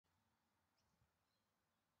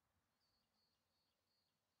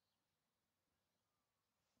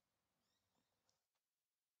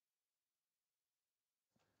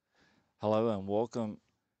Hello and welcome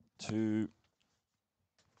to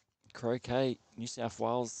Croquet New South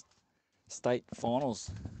Wales State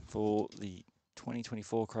Finals for the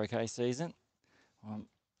 2024 Croquet season. I'm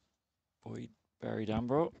Boyd Barry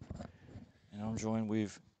Dunbrough and I'm joined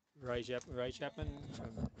with Ray Chapman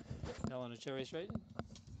from Eleanor Cherry Street.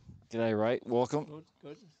 G'day Ray, welcome.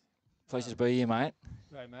 Good. Pleasure to be here, mate.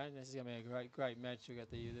 Great, mate. This is going to be a great match. We've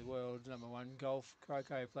got the world #1 golf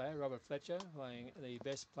croquet player, Robert Fletcher, playing the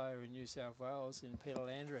best player in New South Wales in Peter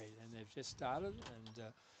Landry. And they've just started, and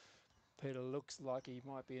Peter looks like he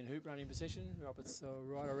might be in hoop running position. Robert's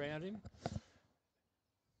right around him.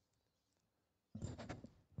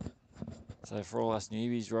 So for all us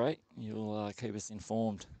newbies, Ray, you'll keep us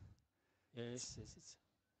informed. Yes.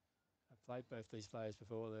 I've played both these players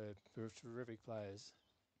before. They're terrific players.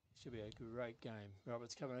 Should be a great game.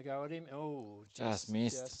 Robert's coming to go at him. Oh, Just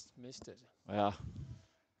missed. Just missed it. Wow.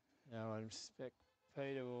 Now I expect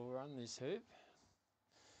Peter will run this hoop.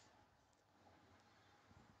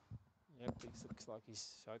 Yep, it looks like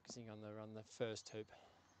he's focusing on the first hoop.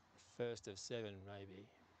 First of 7, maybe.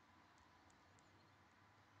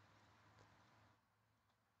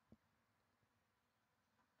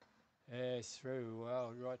 Yes, through.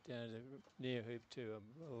 Well, right down to near hoop 2.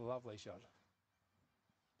 A lovely shot.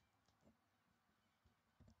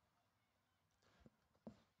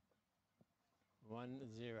 One,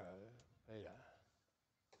 0, Peter.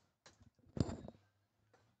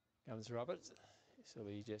 Comes Robert. So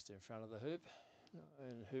he's just in front of the hoop.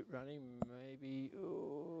 And hoop running, maybe.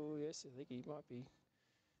 Oh, yes, I think he might be.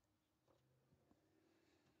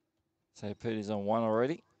 So Peter's on 1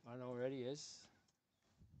 already. 1 already, yes.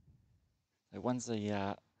 So one's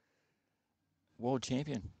the world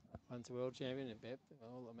champion. One's the world champion at BEP.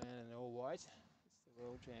 Well, the man in all white. It's the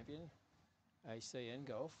world champion. ACN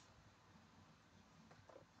golf.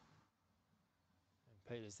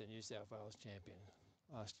 And Peter's the New South Wales champion.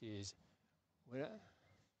 Last year's winner.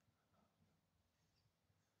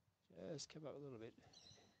 Just come up a little bit.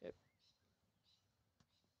 Yep.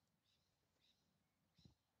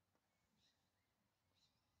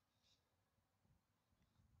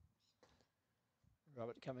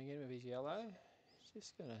 Robert coming in with his yellow.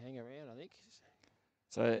 Just going to hang around, I think.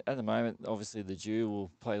 So at the moment, obviously the dew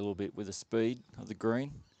will play a little bit with the speed of the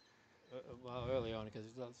green. Well, early on, because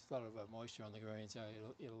there's a lot of moisture on the green, so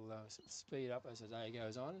it'll speed up as the day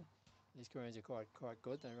goes on. These greens are quite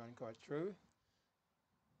good. They run quite true,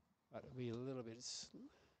 but it'll be a little bit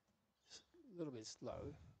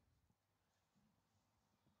slow.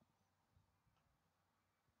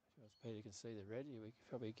 As Peter can see the red, we could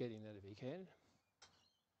probably get him that if he can.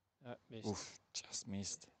 Missed. Oof, just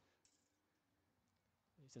missed.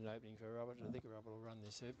 It's an opening for Robert. I think Robert will run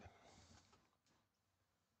this hoop.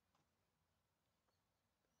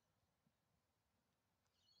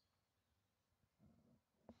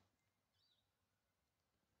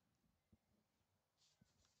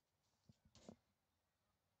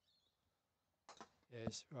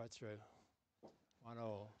 Yes, right through.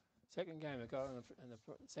 1-1. Second game we've got in the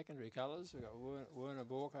secondary colours. We've got Werner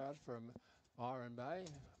Borkhardt from Byron Bay,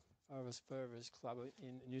 furthest club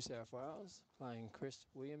in New South Wales, playing Chris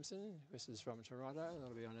Williamson. Chris is from Toronto.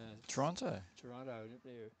 That'll be on Toronto. Toronto.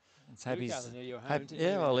 It's happy. Near your home.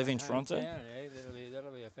 Yeah, I live in Toronto. Yeah,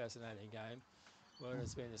 that'll be a fascinating game.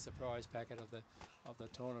 Werner's been the surprise packet of the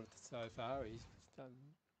tournament so far. He's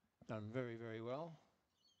done very, very well.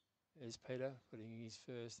 There's Peter putting his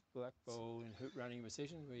first black ball in hoop running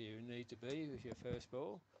position where you need to be with your first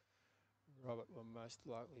ball. Robert will most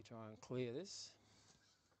likely try and clear this.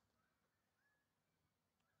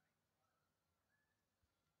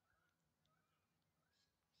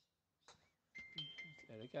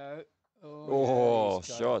 There we go. Oh,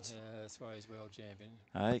 yeah, shot. Yeah, that's why he's world champion.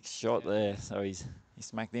 Hey, shot there. So he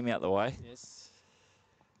smacked him out the way. Yes.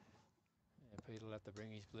 Yeah, Peter will have to bring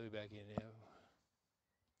his blue back in now.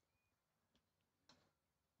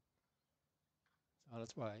 It's on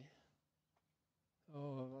its way.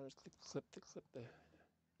 Oh, I just clip the.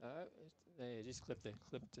 No, there, just clip the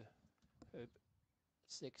hoop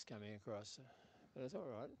 6 coming across. But it's all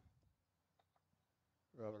right.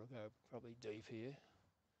 Robert will go probably deep here.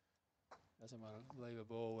 Doesn't want to leave a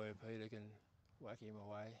ball where Peter can whack him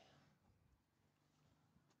away.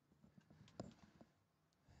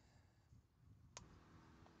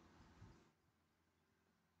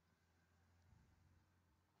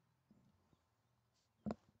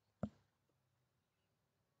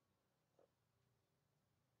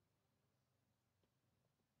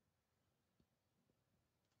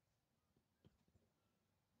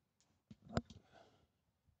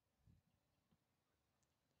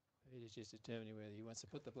 Peter's just determining whether he wants to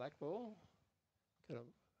put the black ball. Got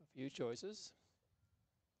a few choices.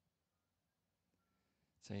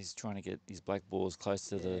 So he's trying to get these black balls close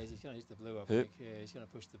to the He's going to hit the blue up. hoop. Yeah, he's going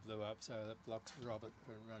to push the blue up, so that blocks Robert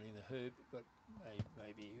from running the hoop. But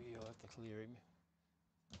maybe you'll have to clear him.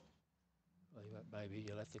 Well, maybe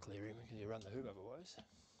you'll have to clear him because you run the hoop otherwise.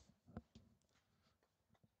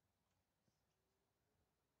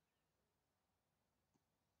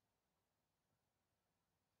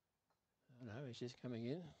 Oh, no, he's just coming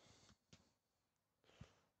in.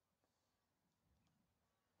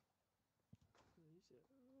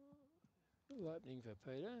 Little opening for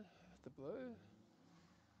Peter, the blue.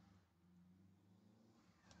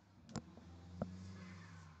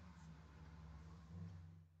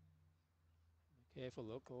 Careful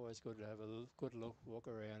look, always good to have a good look, walk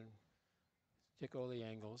around, check all the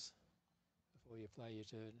angles before you play your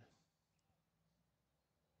turn.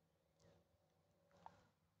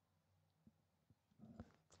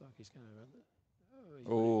 Looks like he's going to run it.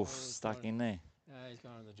 Oh, stuck in there. No, he's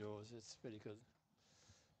gone on the jaws. It's pretty good.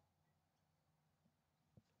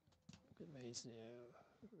 Good means now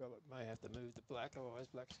Robert may have to move the black, otherwise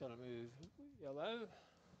black's going to move yellow.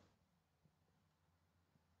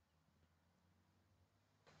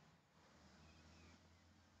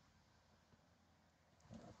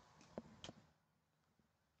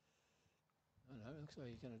 Oh no, it looks like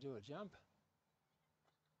he's going to do a jump.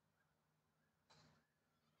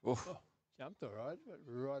 Oof. Oh, jumped all right, but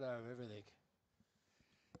right over everything.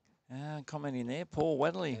 Comment in there, Paul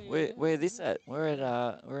Wedley. Yeah. Where this at? We're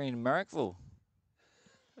in Marrickville,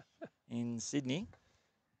 in Sydney.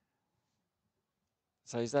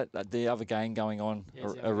 So is that the other game going on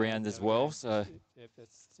around as well? Game. So yep,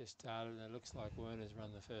 it's just started, and it looks like Werner's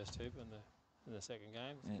run the first hoop in the second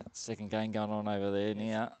game. yeah, second game going on over there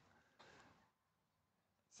now.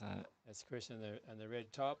 So that's Chris in the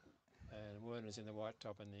red top, and Werner's in the white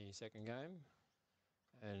top in the second game.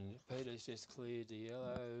 And Peter's just cleared the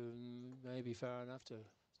yellow, maybe far enough to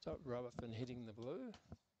stop Robert from hitting the blue.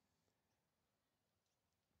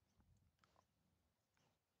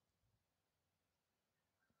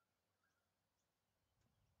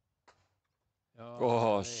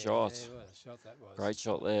 Oh, shot. Yeah, what a shot that was. Great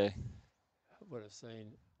shot there. Would have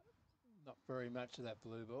seen not very much of that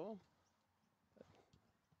blue ball.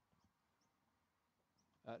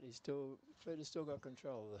 But Peter's still got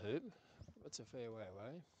control of the hoop. It's a fair way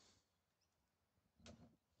away.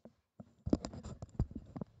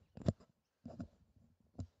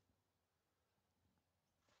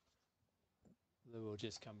 Blue will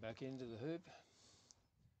just come back into the hoop.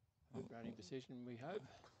 Hoop running position, we hope.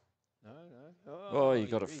 No. Oh, you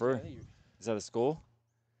got it through. Is that a score?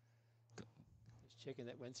 Just checking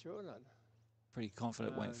that went through or not. Pretty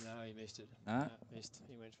confident went. No, he missed it. No? Missed.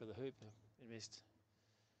 He went for the hoop. He missed.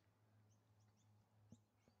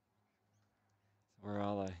 Where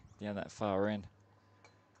are they? Down that far end.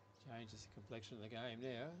 Changes the complexion of the game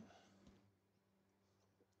now.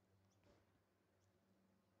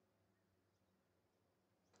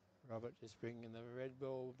 Robert just bringing the red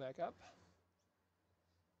ball back up.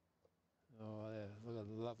 Oh, yeah, look at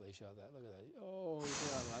the lovely shot that. Look at that. Oh, he's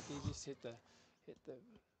been unlucky. Just hit the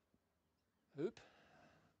hoop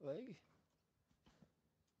leg.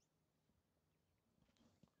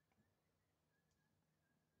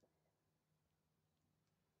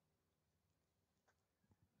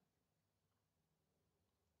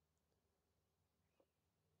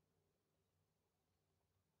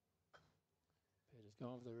 Peter's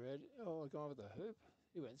gone for the red. Oh, gone for the hoop.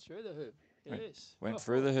 He went through the hoop. Yes. Went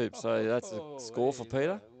through the hoop. So that's a score for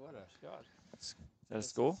Peter. What a shot. Is that a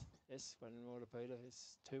score? Yes, 1 more to Peter.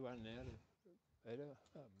 It's 2-1 now to Peter.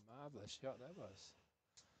 A marvellous shot that was.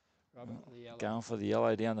 Robert, the yellow. Going for the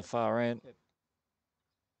yellow down the far end. Yep.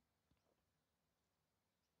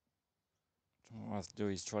 What I have to do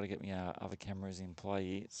is try to get me other cameras in play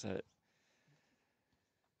here. So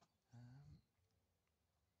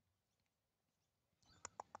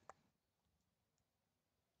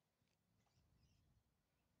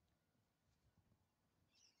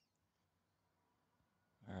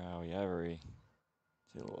where are we? Over here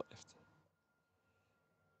to the left.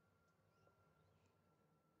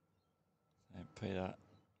 And Peter,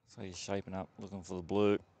 so he's shaping up, looking for the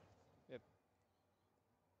blue. Yep.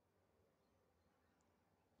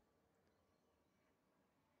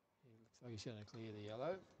 He looks like he's going to clear the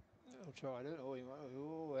yellow. He'll try to. Oh, he might.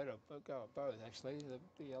 Oh, that'll go at both actually.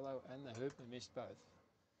 The yellow and the hoop, and missed both.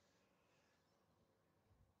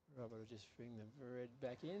 Robert will just bring the red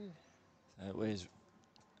back in. So where's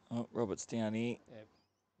Robert's down here. Yep.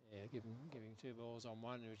 Yeah, giving 2 balls on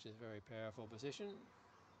one, which is a very powerful position.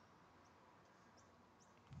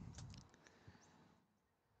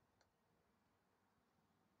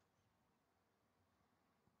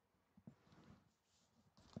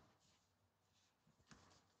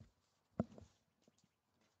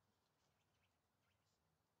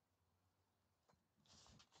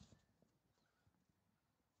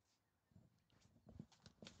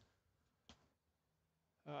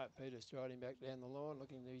 All right, Peter striding back down the lawn,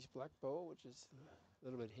 looking at his black ball, which is a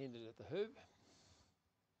little bit hindered at the hoop.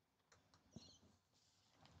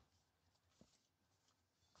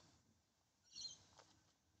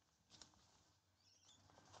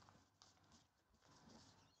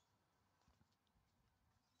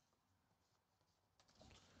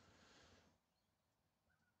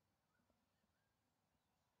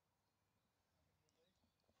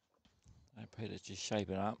 And Peter's just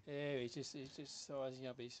shaping up. Yeah, he's just sizing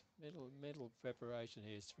up his mental preparation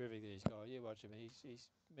here. It's terrific, this guy. You watch him. He's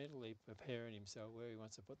mentally preparing himself where he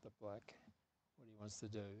wants to put the black, what he wants to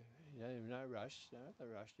do. You know, no rush. Don't have to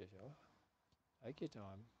rush yourself. Take your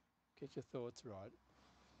time. Get your thoughts right.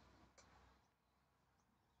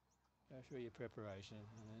 Go through your preparation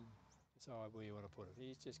and then decide where you want to put it.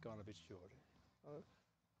 He's just gone a bit short. Oh.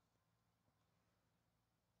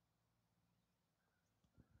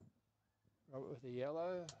 Robert with the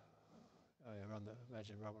yellow. Oh yeah,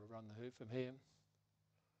 imagine Robert will run the hoop from here.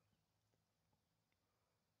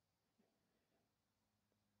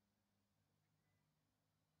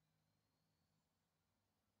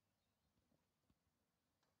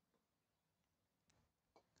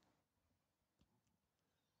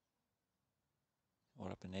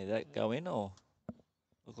 What up in there? That go in or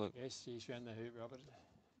look like Yes, he's ran the hoop, Robert.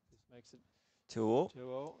 This makes it 2-2.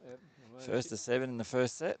 2-2. Yep. First to 7 in the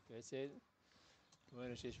first set. That's it.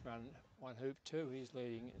 Werner's just run one hoop, 2. He's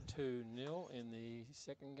leading 2-0 in the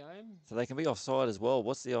second game. So they can be offside as well.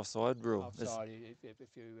 What's the offside rule? Offside,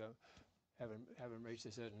 if you haven't reached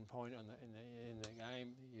a certain point in the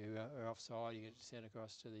game, you are offside. You get sent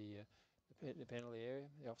across to the penalty area,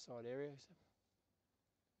 the offside area. So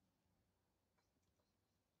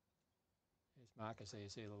there's markers there. You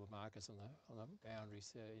see little markers on the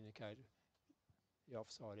boundaries indicate the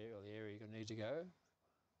offside area, or the area you need to go.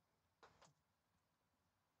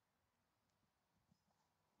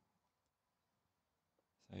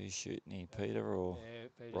 So he's shooting here, Peter, or yeah,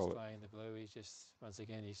 Peter's Robert? playing the blue. He's just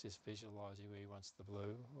he's just visualising where he wants the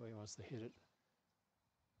blue, where he wants to hit it,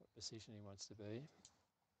 what position he wants to be.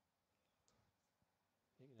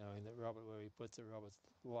 Knowing that Robert, where he puts it, Robert's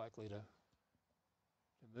likely to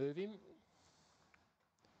move him.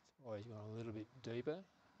 That's why he's gone a little bit deeper,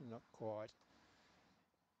 not quite.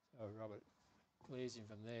 So Robert clears him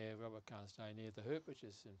from there. Robert can't stay near the hoop, which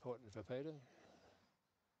is important for Peter.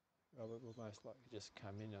 Robert will most likely just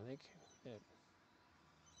come in, I think. Yeah.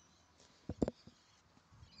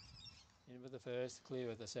 In with the first, clear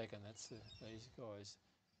with the second. That's these guys'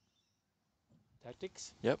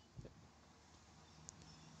 tactics. Yep.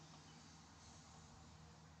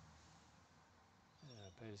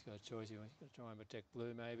 Peter's got a choice. He's going to try and protect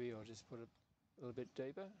blue maybe, or just put it a little bit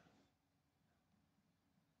deeper.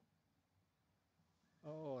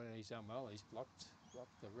 Oh, and he's done well. He's blocked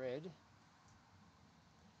the red.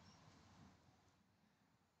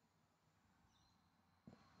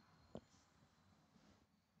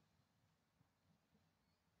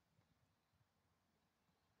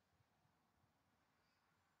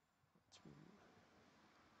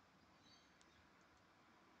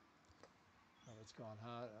 Oh, it's gone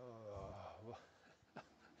hard. Oh, what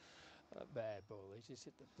a bad ball. He's just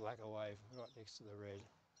hit the black away right next to the red.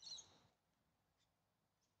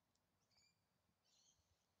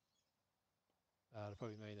 It'll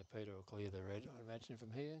probably mean that Peter will clear the red, I imagine,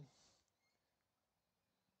 from here.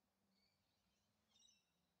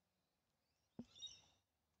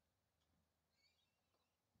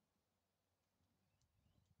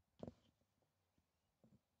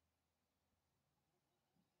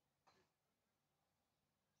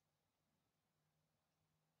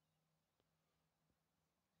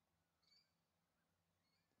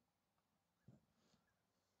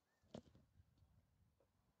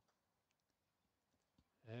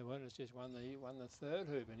 Yeah, Werner's just won the third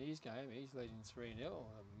hoop in his game. He's leading 3-0.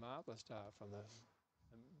 A marvellous start from the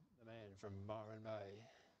man from Byron Bay.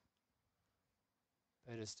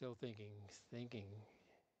 Peter's still thinking.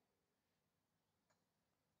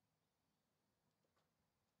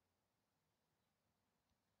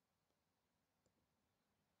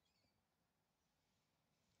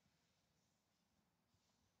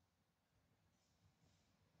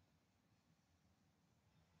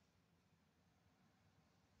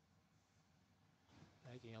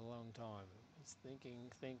 Taking a long time. He's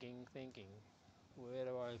thinking. Where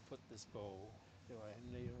do I put this ball? Do I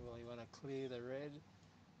really want to clear the red?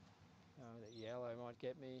 The yellow might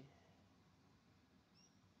get me.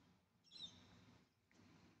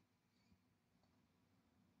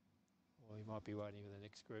 Or he might be waiting for the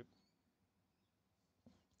next group.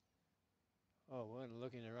 Oh, Werner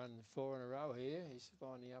looking to run 4 in a row here. He's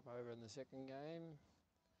finding up over in the second game.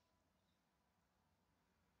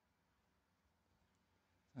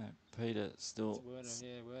 Peter still Werner's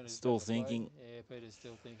still back to play. thinking. Yeah, Peter's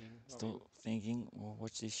still thinking. Still thinking. Well,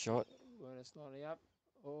 watch this shot. Werner's lining up.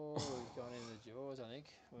 Oh, he's gone in the jaws, I think.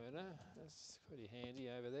 Werner, that's pretty handy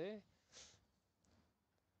over there.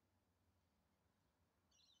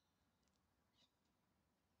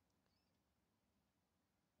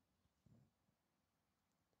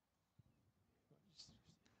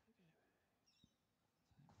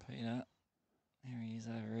 Peter. There he is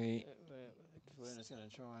over here. Werner's going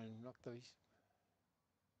to try and knock these.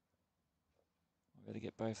 We've got to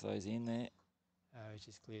get both those in there. Oh, he's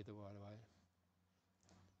just cleared the wide away.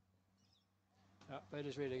 Oh,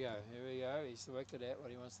 Peter's ready to go. Here we go. He's worked it out what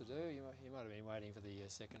he wants to do. He might have been waiting for the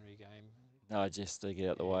secondary game. No, just to get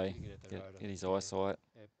out the way. Get his eyesight.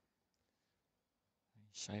 Yep.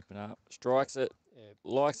 Shaping up. Strikes it. Yep.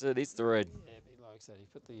 Likes it. It's the red. Yep, he likes that. He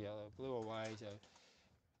put the blue away, so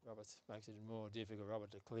Roberts makes it more difficult,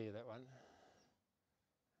 Robert, to clear that one.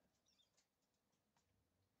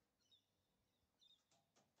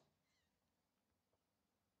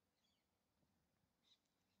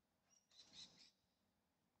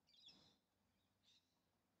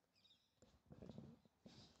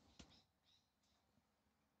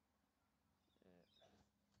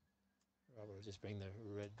 Robert will just bring the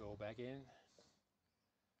red ball back in.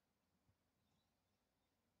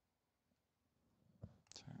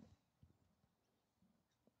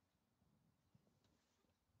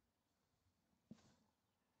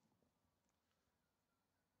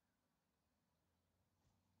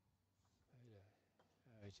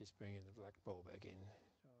 He's just bringing the black ball back in.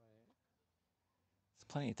 There's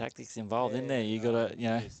plenty of tactics involved in there. You got to,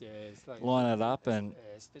 it's like line it up and.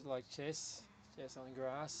 It's a bit like chess on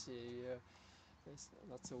grass. There's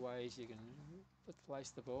lots of ways you can place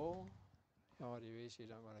the ball. The idea is you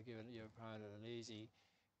don't want to give your opponent an easy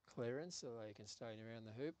clearance so they can stay around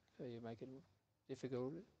the hoop. So you make it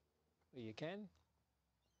difficult where you can.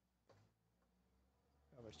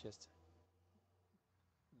 Roberts just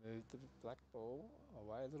move the black ball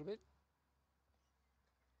away a little bit.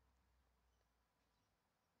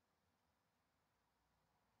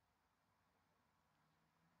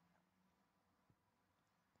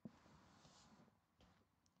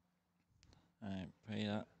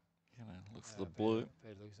 Peter, gonna look for the blue.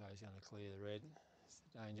 Peter looks like he's going to clear the red. It's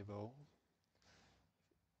the danger ball.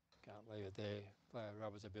 Can't leave it there. Player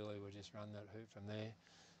Roberts' ability will just run that hoop from there.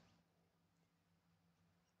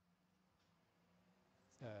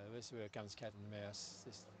 So this is where it comes cat and mouse.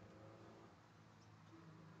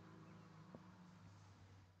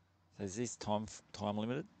 So is this time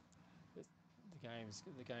limited? The game's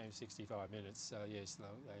 65 minutes. So yes,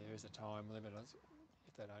 there is a time limit.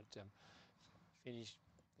 If they don't finish,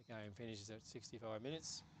 the game finishes at 65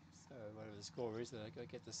 minutes. So whatever the score is, they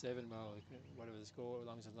get to 7. Well, whatever the score, as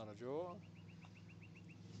long as it's not a draw.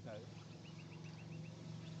 So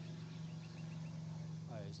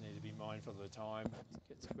players need to be mindful of the time. It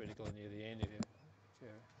gets critical near the end. If you're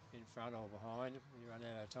in front or behind, when you run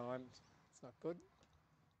out of time, it's not good.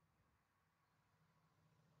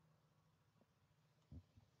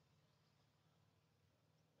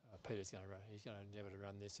 Peter's going to run. He's going to endeavour to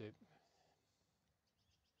run this hoop.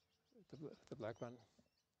 The black one.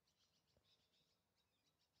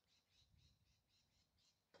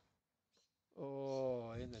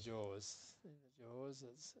 Oh, in the jaws. In the jaws,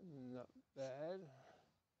 it's not bad.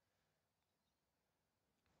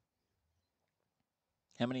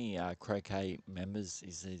 How many Croquet members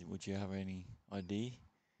is there? Would you have any idea?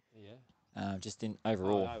 Yeah. Just in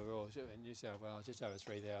overall. Oh, overall, in New South Wales, just over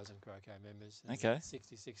 3,000 Croquet members. Okay.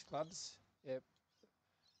 66 clubs. Yep.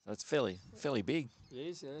 So it's fairly big. It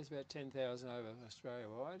is. There's about 10,000 over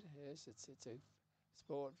Australia-wide. Yes, it's a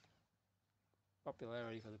sport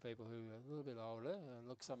popularity for the people who are a little bit older and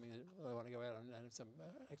look something that they want to go out and have some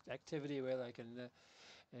activity where they can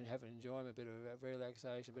and have enjoyment, a bit of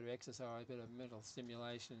relaxation, a bit of exercise, a bit of mental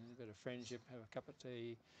stimulation, a bit of friendship, have a cup of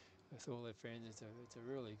tea with all their friends. It's a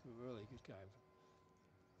really good game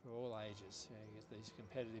for all ages. You get these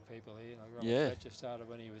competitive people here. Like Robert Fletcher started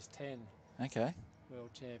when he was 10. Okay.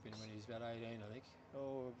 World champion when he was about 18, I think.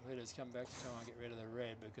 Oh, Peter's come back to try and get rid of the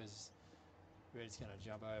red because red's going to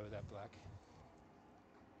jump over that black.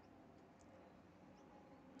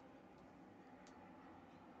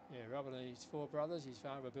 Yeah, Robert and his 4 brothers, his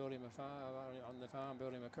father built him a farm on the farm,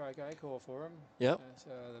 built him a croquet court for him. Yep.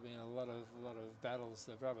 So there've been a lot of battles.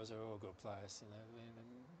 The brothers are all good players, and they've been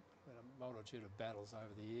a multitude of battles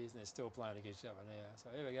over the years, and they're still playing against each other now.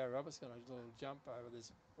 So here we go. Robert's going to do a little jump over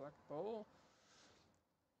this black ball.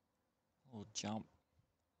 Little jump.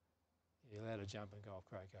 You're allowed to jump and go off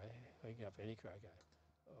croquet. You can go up any croquet.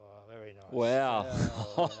 Oh, very nice. Wow.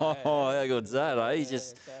 Oh, How good's that, eh? He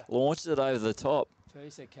just launched it over the top.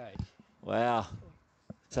 piece of cake. Wow.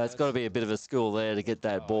 So it's got to be a bit of a school there to get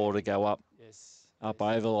that ball to go up Yes.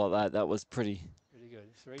 over like that. That was pretty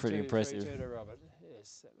Good. 3-2. pretty impressive. 3-2 to Robert.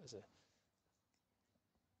 Yes, that was a.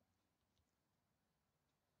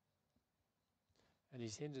 And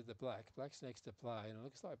he's hindered the black. Black's next to play, and it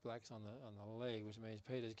looks like Black's on the leg, which means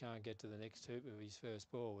Peters can't get to the next hoop of his first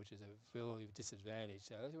ball, which is a really disadvantage.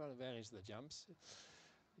 So that's one advantage of the jumps.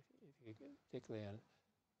 If you can, particularly if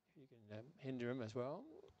you can hinder him as well.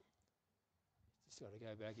 Just got to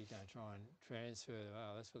go back. You can't try and transfer.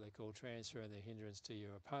 Oh, that's what they call transferring the hindrance to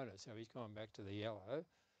your opponent. So he's gone back to the yellow,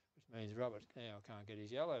 which means Robert now can't get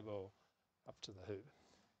his yellow ball up to the hoop,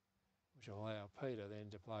 which will allow Peter then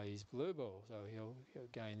to play his blue ball. So he'll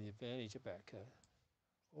gain the advantage back.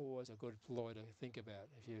 Always a good ploy to think about.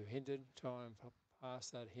 If you're hindered, try and pass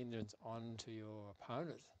that hindrance on to your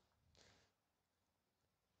opponent.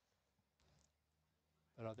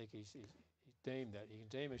 But I think he's deemed that. You can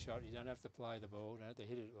deem a shot. You don't have to play the ball. You don't have to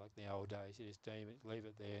hit it like in the old days. You just deem it, leave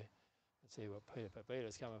it there, and see what Peter. But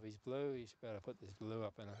Peter's come off his blue. He's about to put this blue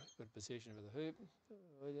up in a good position for the hoop.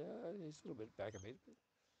 He's a little bit back a bit,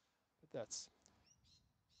 but that's.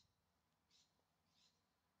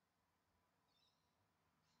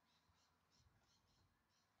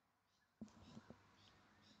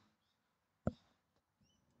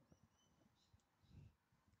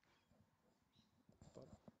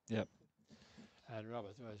 Yep. And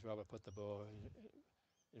Robert put the ball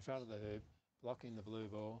in front of the hoop, blocking the blue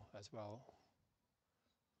ball as well.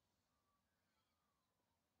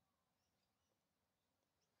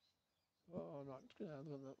 Oh, I'm not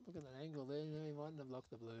look at that angle there. He mightn't have blocked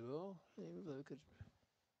the blue ball. The blue could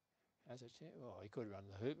has a chance. Well, he could run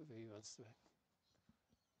the hoop if he wants to.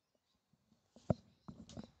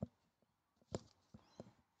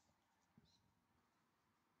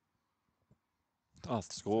 Oh,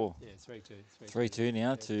 score. Yeah, 3-2. 3-2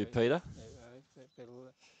 now to Peter.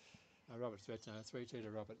 Robert's threats now. 3-2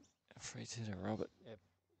 to Robert. 3-2 to Robert. Yep.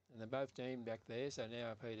 And they're both deemed back there, so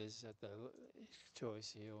now Peter's at the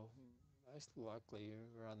choice. He'll most likely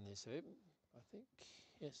run this hoop. I think,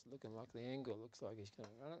 yes, looking like the angle looks like he's going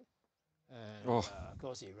to run it. And of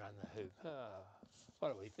course he ran the hoop.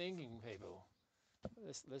 What are we thinking, people?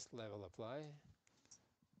 Let's level the play.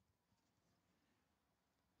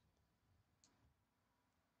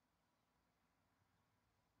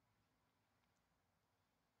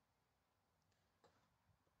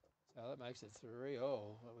 So that makes it 3-3,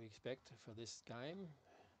 what we expect for this game.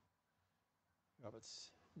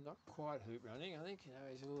 Robert's not quite hoop running. I think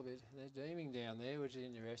he's a little bit. They're deeming down there, which is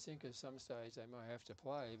interesting because some stage they might have to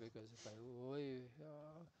play because if they leave,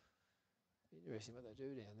 interesting what they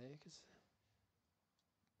do down there because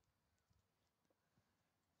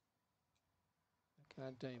they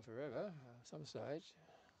can't deem forever. Some stage.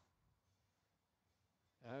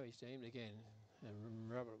 Oh, he's deemed again,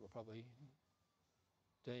 and Robert will probably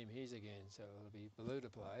deem his again, so it'll be blue to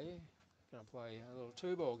play. Going to play a little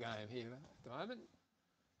two-ball game here at the moment.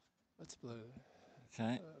 What's blue?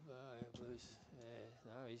 Okay. Blues. Yeah,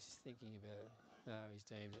 no, he's thinking about it. No, he's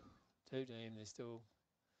deemed it. Two deemed. There's still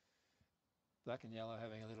black and yellow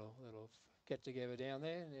having a little get together down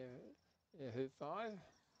there. They're hoop 5.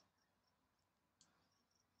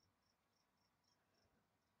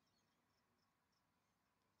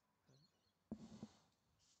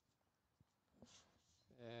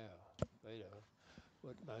 Yeah, Peter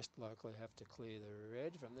would most likely have to clear the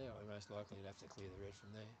red from there. Or most likely would have to clear the red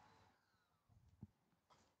from there.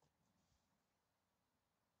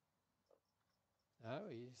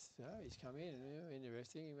 He's come in.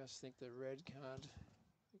 Interesting. He must think the red can't.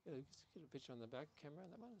 Get a picture on the back camera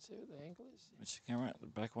on that one. See what the angle is. Which camera? The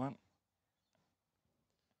back one.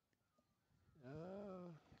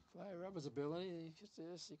 Play Robert's ability.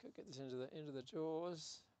 He could get this into the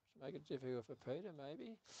jaws. Make it difficult for Peter.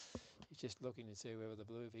 Maybe he's just looking to see whether the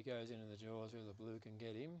blue. If he goes into the jaws, whether the blue can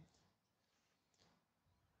get him.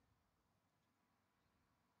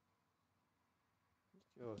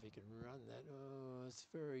 Sure, if he can run that. Oh, it's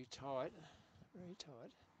very tight. Very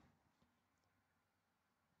tight.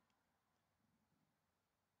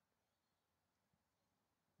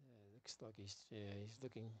 Yeah, looks like he's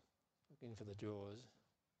looking for the jaws.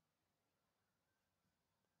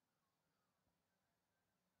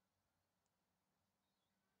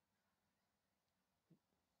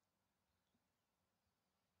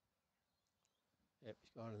 Yep,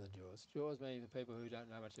 he's gone to the jaws. Jaws mean for people who don't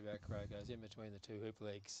know much about croquet, goes in between the two hoop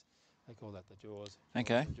legs. They call that the jaws.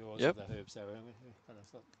 Okay. The jaws Yep. of the hoop. So kind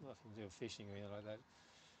of nothing to do with fishing or anything like that.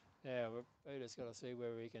 Now Peter's got to see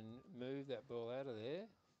where he can move that ball out of there.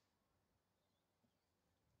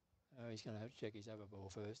 Oh, he's going to have to check his other ball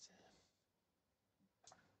first.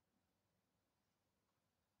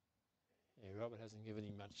 Yeah, Robert hasn't given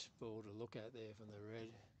him much ball to look at there from the red.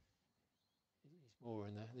 He's more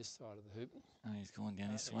in this side of the hoop. Oh, he's gone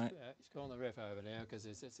down this way. He's calling the ref over now because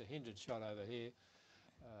it's a hindered shot over here.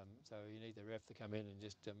 So you need the ref to come in and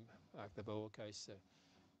just mark the ball in case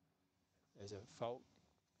there's a fault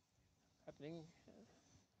happening. So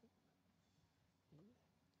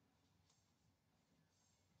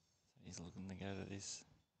he's looking to go to this.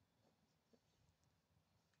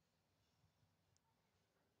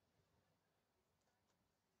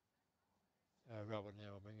 Robert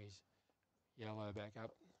now will bring his yellow back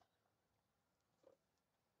up.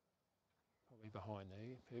 Probably behind the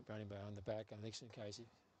hoop, running behind the back. I think in case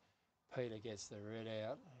Peter gets the red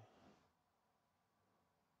out.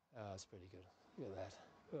 Oh, it's pretty good. Look at that.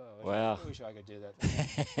 Oh, Wow. I wish I could do that.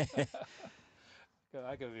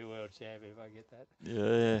 I could be world champion if I get that.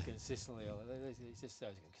 Yeah. Consistently. He's just so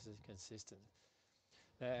consistent.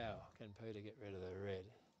 Now, can Peter get rid of the red?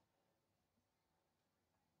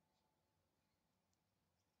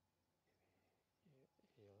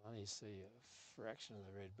 He'll only see a fraction of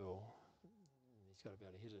the red ball. He's got to be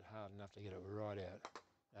able to hit it hard enough to get it right out.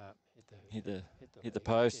 Hit the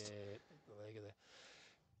post. Yeah, hit the leg of the.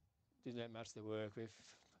 Didn't have much to work with.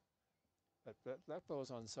 But black ball's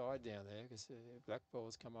on side down there because black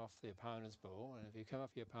ball's come off the opponent's ball, and if you come off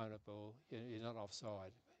your opponent's ball, you're not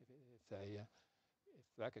offside. If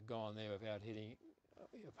black had gone there without hitting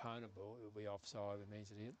your opponent ball, it would be offside. It means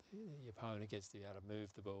that the opponent gets to be able to move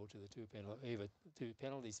the ball to the two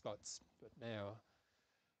penalty spots. But now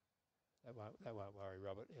that won't worry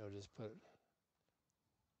Robert. He'll just put it.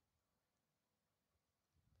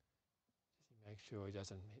 Just make sure he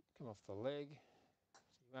doesn't come off the leg.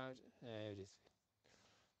 He won't. Just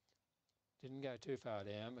didn't go too far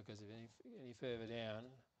down because if any further down,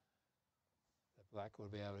 the black will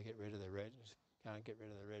be able to get rid of the red. Just can't get rid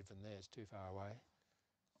of the red from there. It's too far away.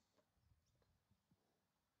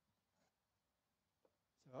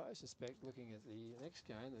 So I suspect, looking at the next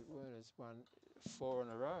game, that Werner's won 4 in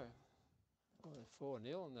a row. Well,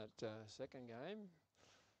 4-0 in that second game.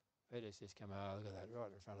 Peter's just come out. Look at that, right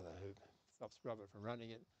in front of the hoop. Stops Robert from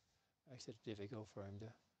running it. Makes it difficult for him to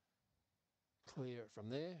clear it from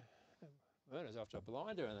there. Werner's off to a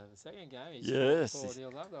blinder in the second game. He's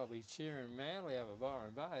 4-0 up. They'll be cheering madly over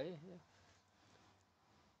Byron Bay. Yeah.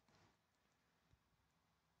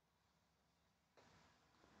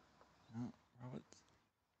 Oh, Robert.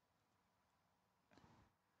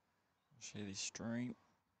 I'll share this stream.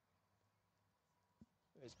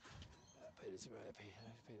 Peter's very happy.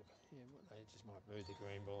 Peter, yeah, they just might move the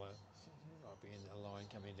green ball out. Might be in the line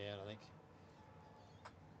coming down, I think.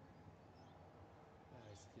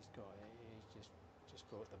 He's just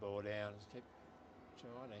brought the ball down. Kept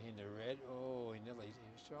trying to hinder red. Oh, he was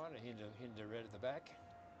trying to hinder red at the back.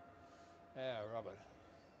 Now, Robert,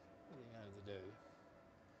 what are you going to do?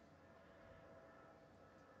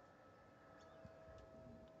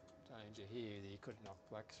 Danger here that you could knock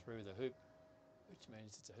black through the hoop, which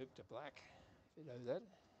means it's a hoop to black, if you know that.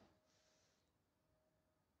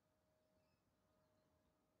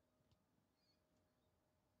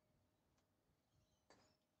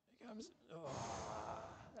 Here comes,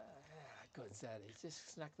 good that. He's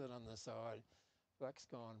just snuck it on the side. Black's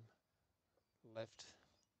gone left.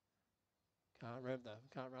 Can't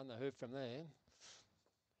run the hoop from there.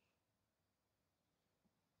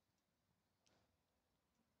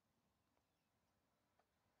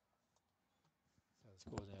 So the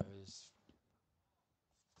score now is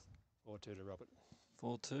 4-2 to Robert.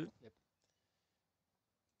 4-2. Yep.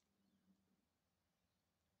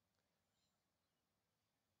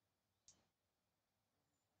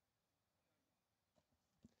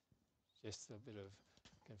 Just a bit of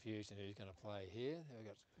confusion who's going to play here. We've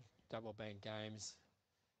got double bank games.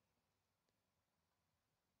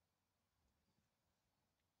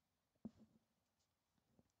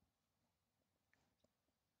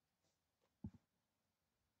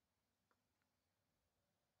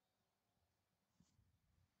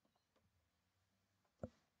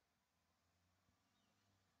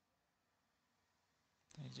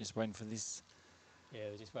 He's just waiting for this. Yeah,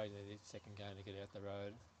 they're just waiting for the second game to get out the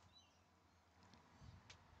road.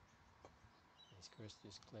 There's Chris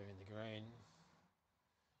just clearing the green.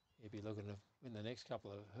 He'll be looking to win the next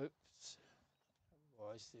couple of hoops.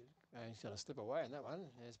 Otherwise, he's going to slip away in that one.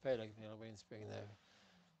 There's Peter Wins bringing the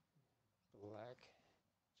black.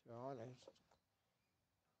 Trying to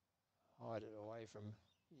hide it away from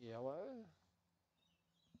yellow.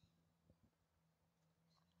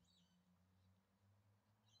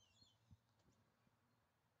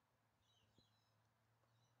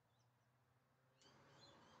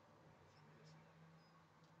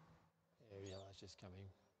 just coming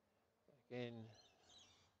back in.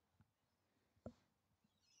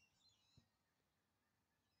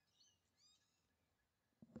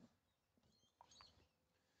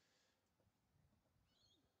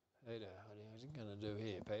 Peter, what are you going to do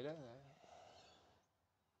here, Peter?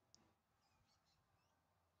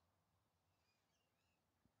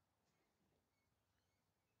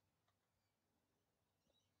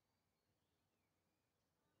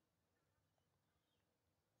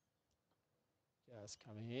 Just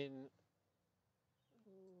coming in.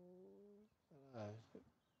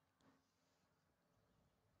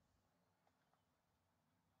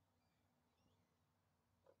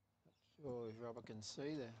 Sure, if Robert can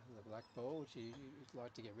see the black ball, which he'd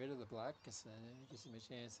like to get rid of the black, because it gives him a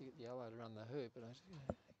chance to get the yellow to run the hoop. But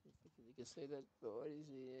you can see that, boys.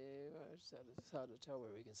 Yeah, it's hard to tell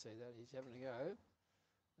where we can see that. He's having a go.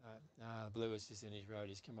 The blue is just in his road.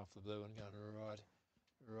 He's come off the blue and gone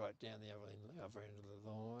right down the other end of the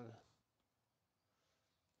line.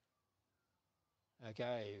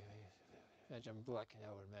 Okay, imagine black.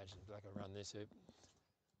 I would imagine black will run this hoop.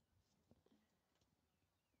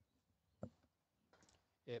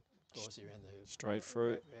 Yep, of course he ran the hoop. Straight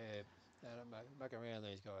through. Yeah, they don't muck around,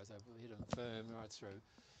 these guys. They've hit them firm right through.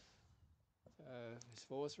 It's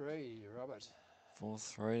 4-3, Robert.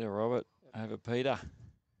 4-3 to Robert over Peter.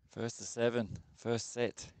 First to 7, first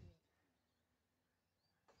set.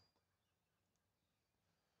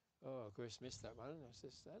 Oh, Chris missed that one. It's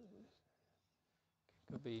just that.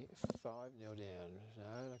 Could be 5-0 down.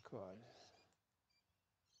 No, not quite.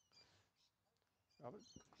 Robert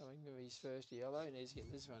coming to his first yellow. He needs to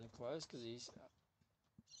get this one close because his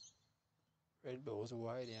red ball's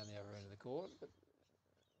way down the other end of the court. But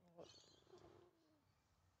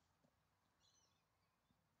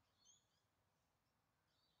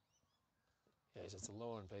yes, it's a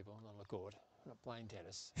lawn, people, not a court. Not playing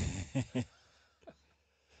tennis.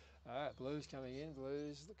 All right, Blues coming in.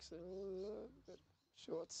 Blues looks a little bit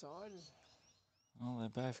short side. Well, they're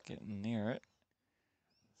both getting near it.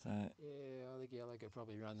 So yeah, I think yellow could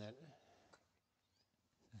probably run that.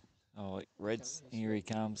 Oh, Red's, here he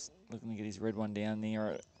comes, looking to get his red one down near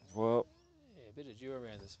it as well. Yeah, a bit of dew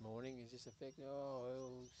around this morning. It's just affecting,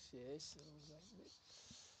 yes.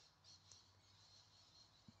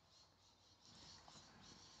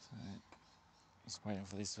 So just waiting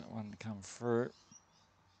for this one to come through.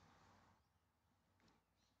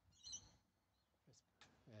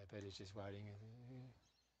 Yeah, Peter's just waiting.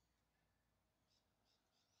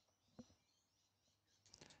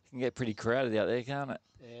 It can get pretty crowded out there, can't it?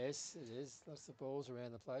 Yes, it is. Lots of balls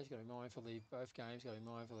around the place. Got to be mindful of both games. Got to be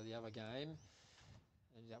mindful of the other game.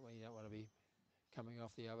 And you don't want to be coming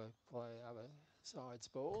off the other side's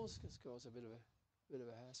balls because it causes a bit of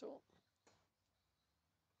a hassle.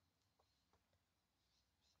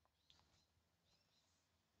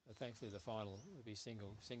 But thankfully, the final will be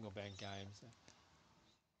single bank games. So.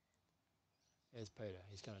 There's Peter.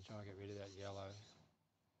 He's going to try and get rid of that yellow.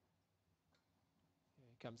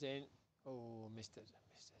 He comes in. Oh, missed it.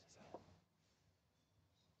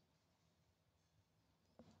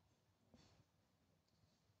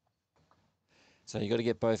 So you got to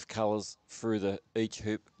get both colours through each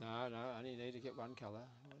hoop. No, only need to get one colour.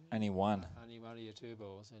 Only one. Only one of your two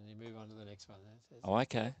balls, and you move on to the next one. That's oh,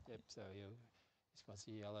 okay. Yep. So you just once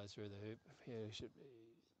the yellow through the hoop, you should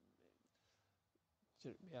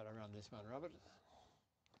be able to run this one, Robert.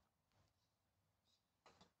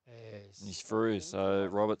 Yes. He's through, so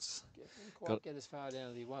Robert's didn't quite get as far down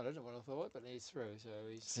as he wanted, I would have thought, but he's through.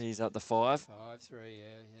 So he's up to 5. 5-3,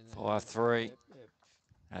 yeah. 5-3. Yep.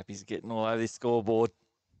 Happy's getting all over this scoreboard.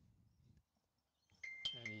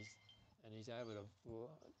 And he's able to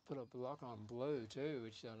put a block on blue too,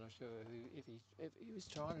 which I'm not sure if he was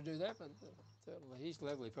trying to do that, but certainly his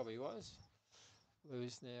level he probably was.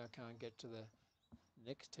 Blues now can't get to the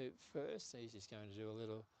next hoop first. He's just going to do a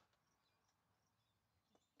little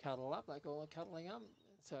cuddle up, they call it cuddling up.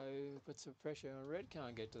 So put some pressure on red,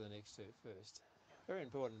 can't get to the next hoop first. Very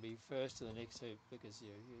important to be first to the next hoop because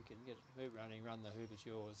you can get hoop running, run the hoop, it's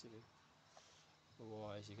yours.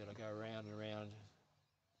 Otherwise you've got to go round and round.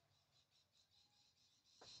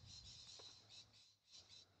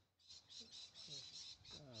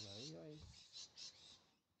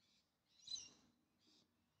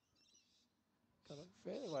 Got a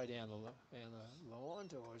fair way down the line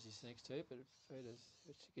towards this next hoop, but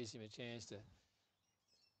which gives him a chance to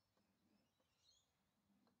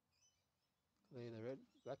clear the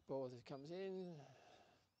black ball as it comes in.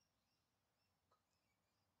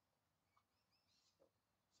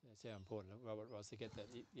 So that's how important Robert was to get that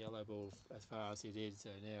yellow ball as far as he did. So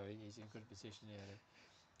now he's in good position now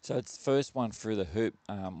to So it's first one through the hoop.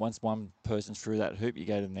 Once one person's through that hoop, you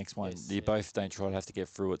go to the next one. Yes, You yeah. both don't try to have to get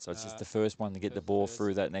through it. So it's just the first one to get the ball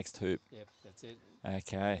through that next hoop. Yep, that's it.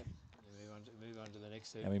 Okay. Yep. You move on to the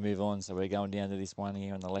next hoop. And we move on. So we're going down to this one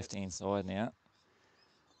here on the left-hand side now.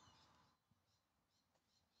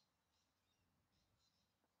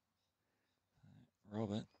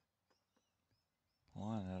 Robert,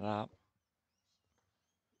 line it up.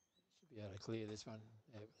 Should be able to clear this one.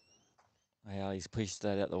 Yep. Yeah, he's pushed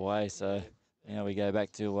that out the way. So Yep. now we go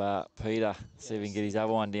back to Peter. See if we can get his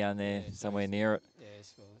other one down there somewhere near it.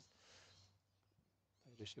 Yes, well,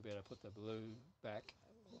 Peter should be able to put the blue back.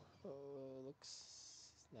 Oh, looks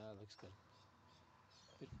good.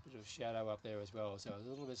 Bit of shadow up there as well, so it's a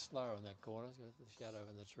little bit slower on that corner. It's got the shadow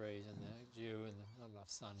in the trees and the dew and not enough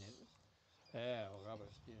sun yet. Yeah, well, Robert.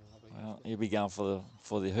 Well, he'll be going for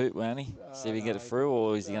the hoop, won't he? See if he can get it through,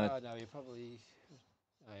 or is he going to? No, he'll probably.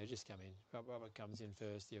 No, he'll just come in. Robert comes in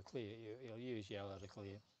first. He'll clear. He'll use yellow to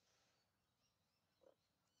clear.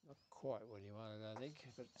 Not quite what he wanted, I think,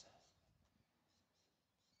 but.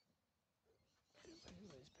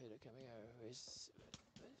 Where's Peter coming over?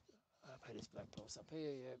 Peter's black ball's up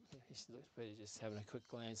here. Yeah, Peter's just having a quick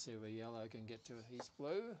glance see where yellow can get to his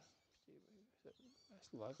blue.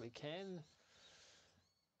 Most likely can.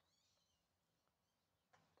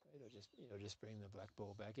 It'll just bring the black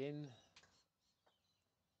ball back in.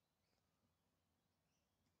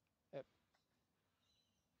 Yep.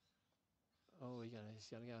 Oh, he's going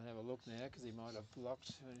to go and have a look now because he might have blocked.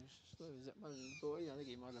 Is that one boy? I think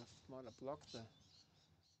he might have blocked the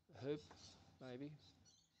hoop, maybe.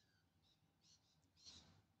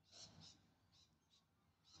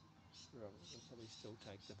 Right, we'll probably still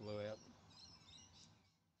take the blue out.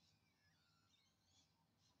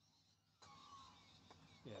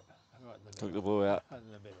 Yeah, right in the middle. Took the blue out. Right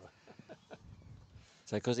in the middle.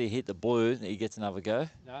 So because he hit the blue, he gets another go?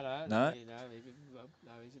 No. He's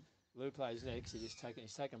blue plays next. He's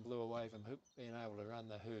taken blue away from being able to run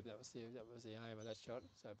the hoop. That was the aim of that shot.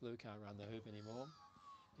 So blue can't run the hoop anymore.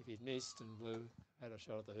 If he'd missed and blue had a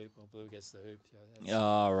shot at the hoop, well, blue gets the hoop. So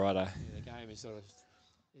oh, righto. Yeah, the game is sort of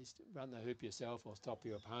run the hoop yourself or stop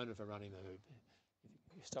your opponent from running the hoop.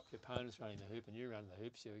 If you stop your opponents running the hoop and you run the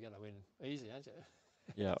hoops, you're going to win easy, aren't you?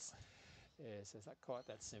 Yeah. Yeah, so it's not quite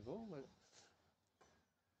that simple, but.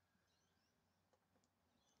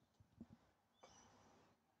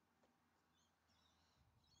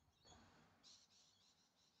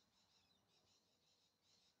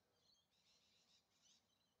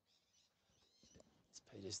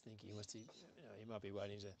 Peter's thinking, he might be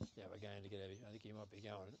waiting to have a game to get over. I think he might be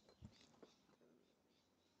going.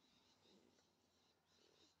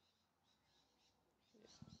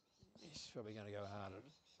 He's probably going to go hard at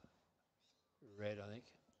red, I think.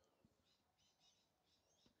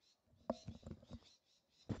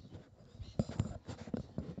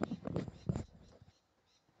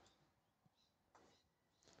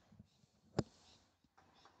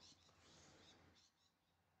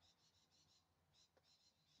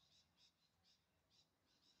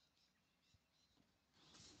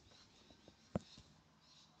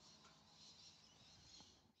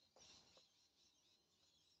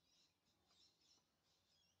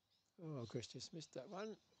 Oh, Chris just missed that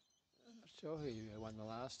one. I'm not sure who won the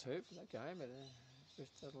last hoop for that game, but Chris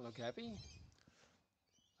doesn't look happy.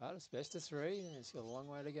 But it's best of three. It's got a long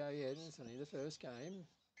way to go yet. It's only the first game.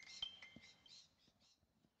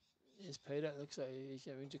 Here's Peter. Looks like he's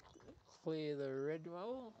going to clear the red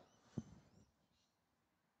wall.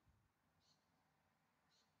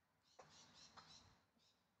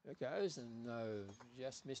 There it goes, and no,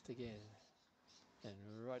 just missed again. And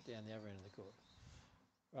right down the other end of the court.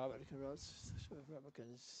 Robert can you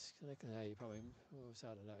probably, it's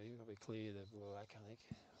hard to know, you probably clear the black, I think.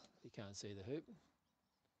 You can't see the hoop.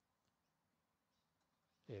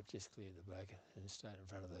 Yeah, just clear the black and straight in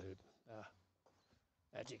front of the hoop. Ah,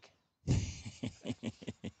 magic. And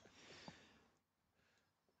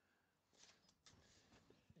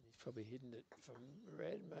he's probably hidden it from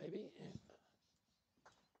red, maybe.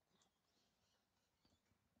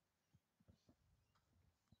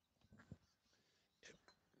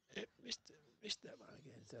 Yep, missed that one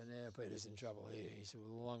again. So now Peter's in trouble here. He's a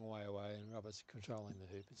long way away and Robert's controlling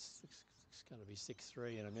the hoop. It's going to be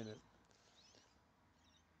 6-3 in a minute.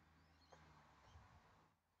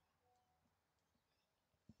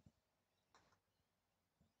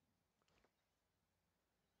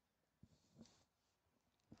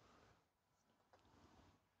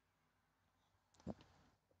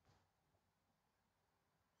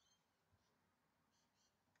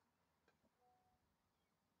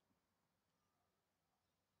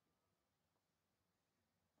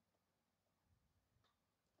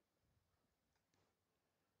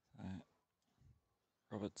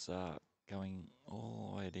 Robert's going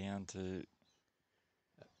all the way down to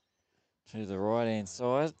the right hand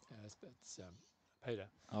side. It's Peter.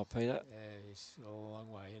 Oh, Peter. Yeah, he's got a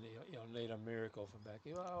long way, and he'll need a miracle from back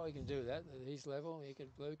here. Oh, he can do that at his level.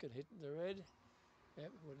 Blue could hit the red.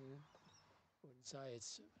 Yep, wouldn't say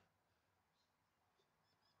it's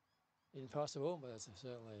impossible, but it's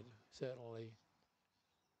certainly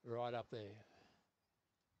right up there.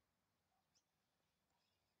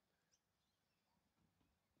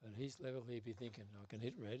 At his level, he'd be thinking, I can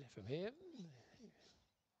hit red from here. Here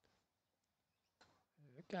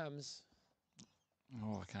it comes.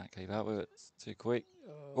 Oh, I can't keep up with it. It's too quick.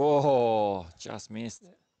 Oh, just missed.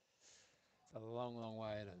 It's a long, long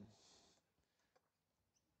way.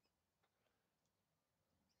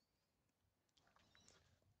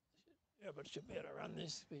 Yeah, but should be able to run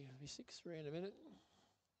this. Be 6-3 in a minute.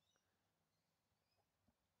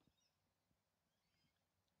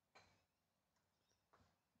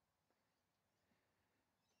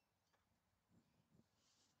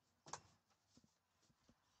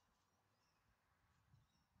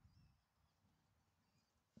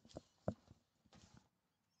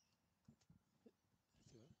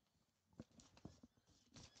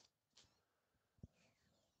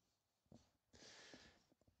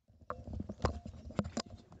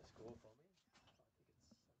 Score for me. I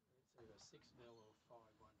think it's either 6-0 or 5-1.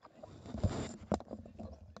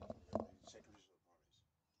 Secondaries or primaries? Secondaries.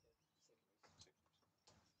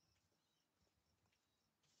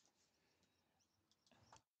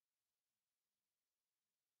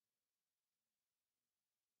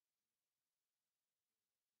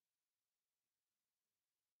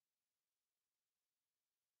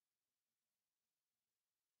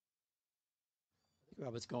 I think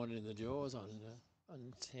Robert's gone into the jaws on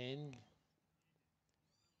 10.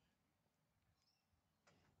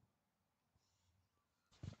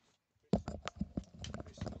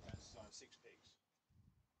 Chris has 6 pegs.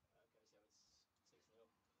 Okay, so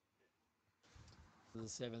it's 6-0.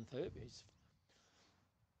 The 7th hoop is.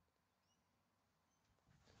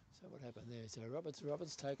 So what happened there? So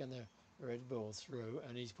Robert's taken the red ball through,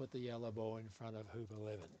 and he's put the yellow ball in front of hoop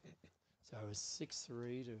 11. So it's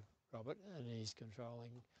 6-3 to Robert, and he's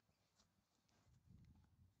controlling.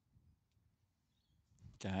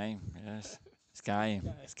 Game, yes. It's game.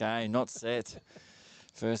 It's game, not set.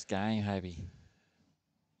 First game, Habby.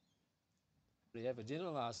 Did he have a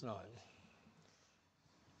dinner last night?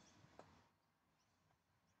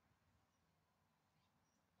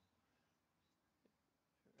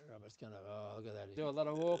 Robert's going to, look at that. Do a lot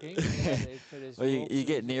of walking. Well, you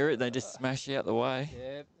get near it, they just smash you out the way.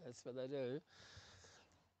 Yeah, that's what they do.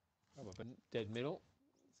 Robert dead middle,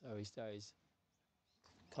 so he stays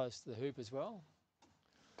close to the hoop as well.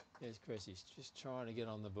 There's Chris, he's just trying to get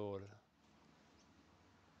on the board.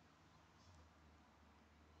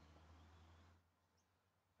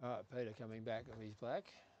 All right, Peter coming back with his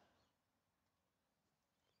black.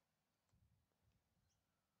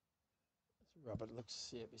 Robert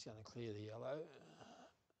looks, yep, he's going to clear the yellow.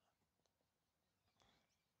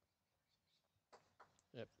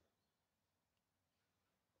 Yep.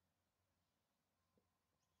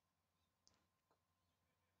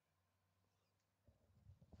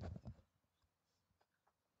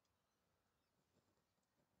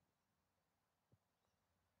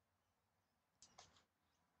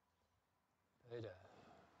 Peter.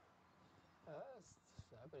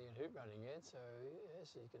 Nobody in hoop running yet, so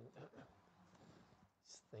yes, he can.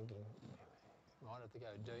 He's thinking might have to go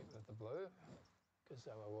deep with the blue, because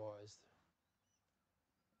otherwise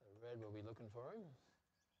the red will be looking for him.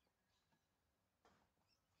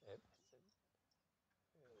 Yep,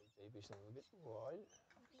 really deepish and a bit wide.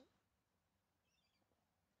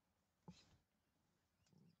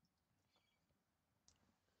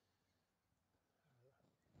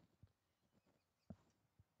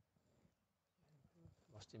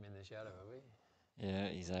 Lost him in the shadow, have we? Yeah,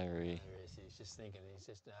 he's over here. He's just thinking, he's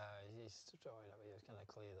trying up. He's going to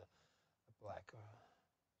clear the black.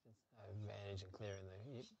 There's no advantage in clearing the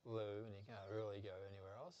blue, and he can't really go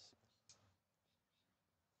anywhere else.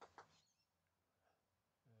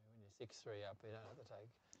 When you're 6-3 up, you don't have to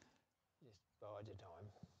just bide your time.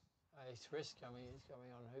 He's Chris coming. He's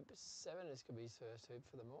coming on hoop 7. This could be his first hoop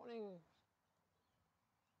for the morning.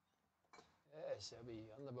 Yes, he'll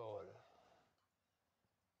be on the board.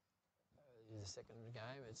 The second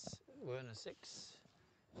game, it's Werner 6,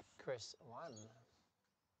 Chris 1.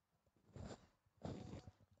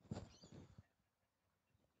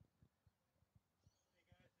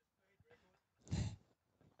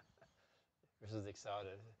 Chris is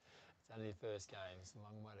excited. It's only the first game. It's a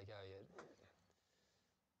long way to go yet.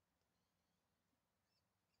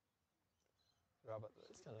 Robert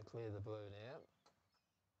is going to clear the blue now.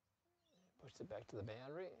 Pushed it back to the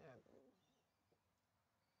boundary.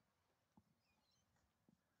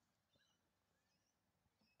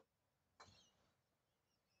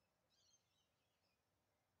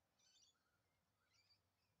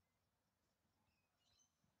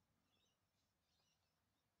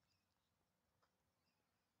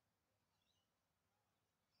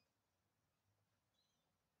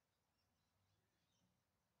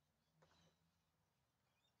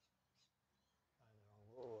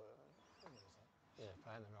 Yeah,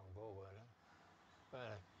 playing the wrong ball, Werner.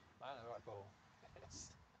 Werner, playing the right ball.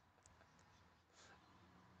 Yes.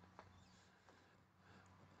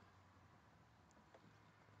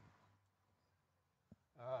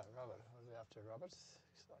 All right, Robert. What are we after, Robert?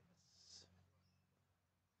 Looks like it's...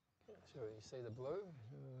 Sure, you see the blue?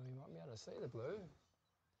 You might be able to see the blue.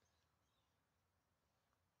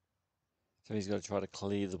 So he's got to try to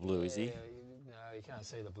clear the blue, is he? No, you can't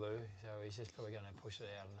see the blue, so he's just probably going to push it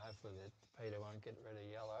out, and hopefully that Peter won't get rid of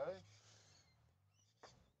yellow.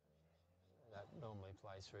 That normally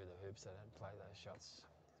plays through the hoops. They don't play those shots.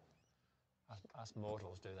 Us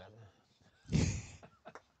mortals do that.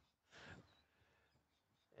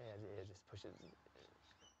 Yeah, just push it.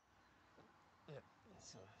 Yep,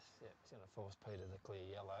 it's going to force Peter to clear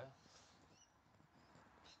yellow.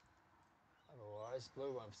 Otherwise,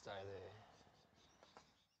 blue won't stay there.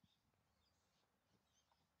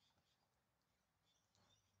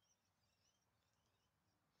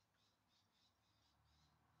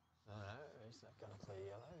 No, he's not going to clear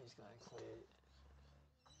yellow. He's going to clear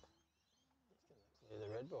the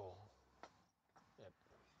red ball. Yep.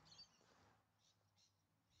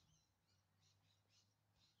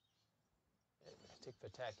 Tick for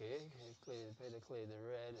tack here. Peter cleared the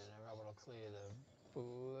red, and Robert will clear the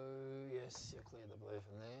blue. Yes, you'll clear the blue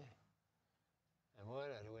from there. And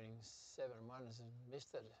Werner winning 7-1 has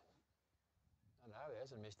missed it. Oh no, he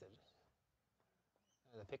hasn't missed it.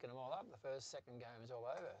 They're picking them all up. The second game is all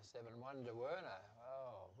over. 7-1 to Werner.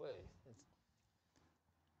 Oh, boy.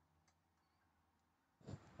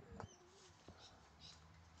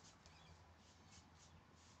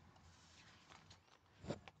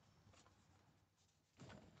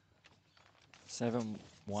 Seven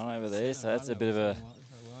one over there, so that's a bit of a...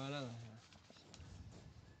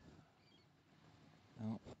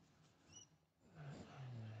 Oh.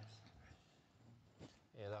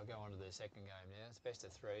 Yeah, they'll go on to their second game now. It's best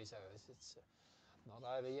of 3, so it's not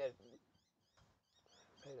over yet.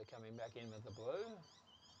 Peter coming back in with the blue.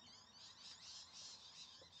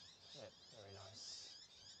 Yeah, very nice.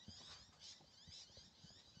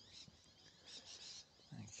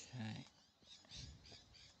 Okay.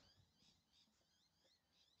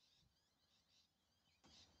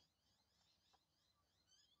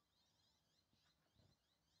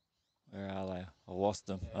 Where are they? I lost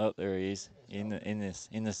them. Yeah. Oh, there he is. In the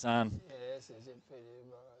sun. Yes, is it Peter?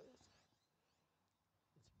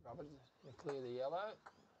 It's Robert. You clear the yellow,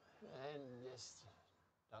 and just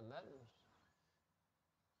done that.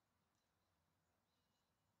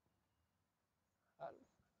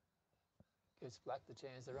 Gives Black the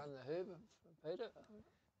chance to run the hoop for Peter.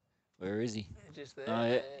 Where is he? Just there. Oh,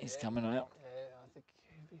 yeah, he's coming out. Yeah, I think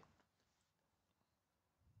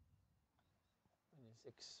when you're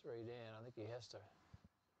 6-3 down, I think he has to.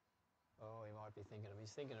 Oh, he might be thinking of.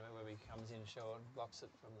 He's thinking of it where he comes in short, blocks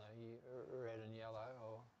it from the red and yellow,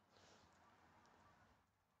 or.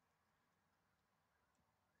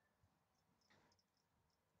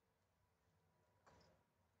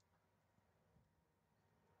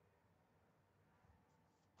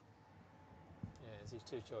 Yeah, there's his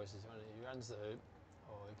two choices. One, he runs the hoop,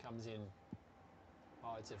 or he comes in,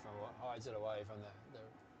 hides it away from the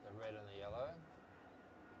red and the yellow.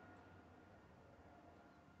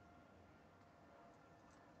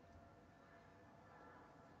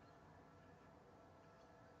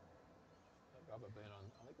 Robert being on,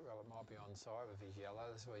 I think Robert might be on side with his yellow.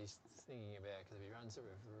 That's what he's thinking about, because if he runs it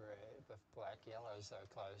with black, yellow is so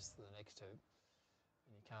close to the next hoop,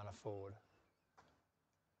 and you can't afford,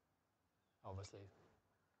 obviously,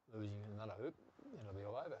 losing another hoop, it'll be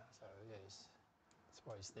all over. So yes, that's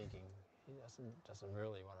what he's thinking. He doesn't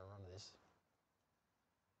really want to run this.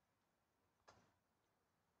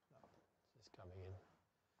 No, it's just coming in.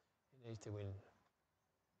 He needs to win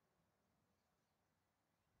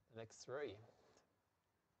the next 3.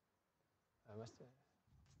 I must be.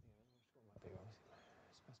 Might be wrong. This must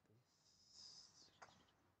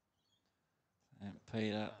be. And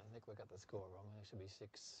Peter. I think we got the score wrong. It should be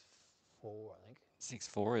 6-4, I think.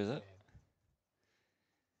 6-4, is it? Yeah.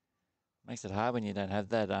 Makes it hard when you don't have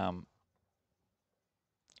that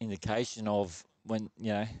indication of when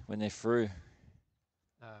they're through.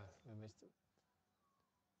 No, we missed it.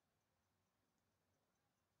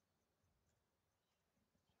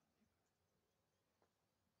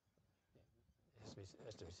 It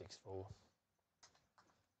has to be 6-4.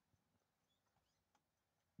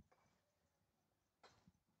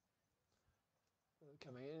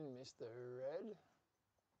 Coming in, Mr. Red.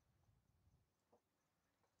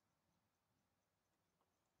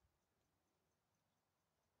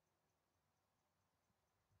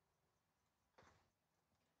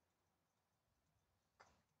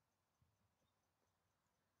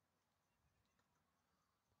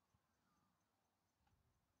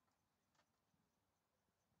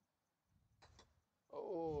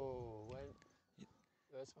 Oh,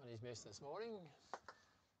 first one he's missed this morning.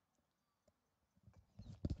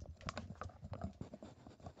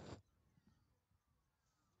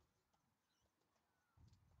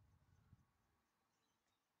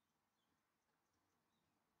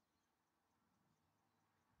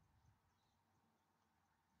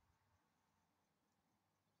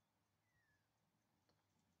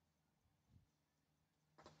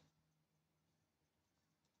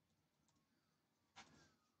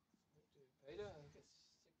 Peter, I guess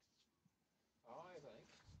 6-5, I think.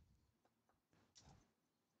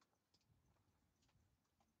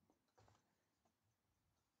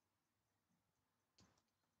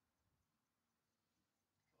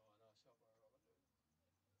 Oh, nice shot by Robert.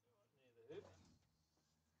 Near the hoop.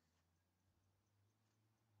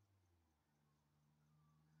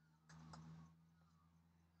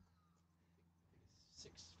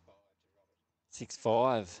 6-5 to Robert. 6-5.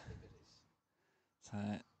 I think it is. So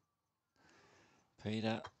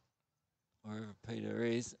Peter, wherever Peter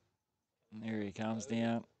is, and there he comes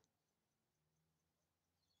down.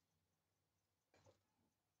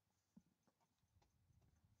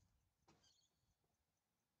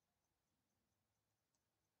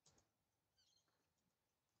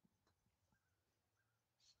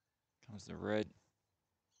 Comes the red.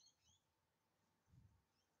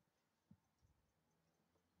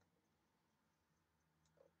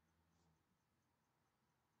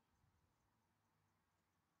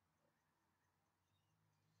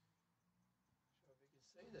 Sure if you can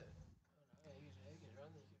see that. Oh no, he can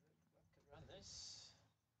run. He can run this.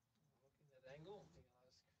 Look in that angle. I think I'll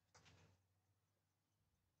ask.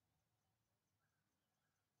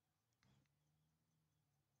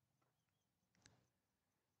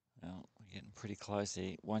 Well, we're getting pretty close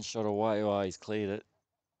here. One shot away. Oh, he's cleared it.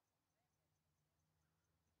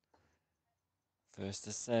 First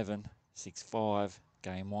to 7, 6-5,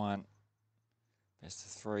 game 1. Best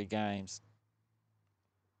of 3 games.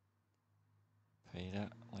 Peter,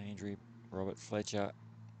 Landry, Robert Fletcher.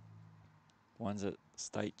 One's a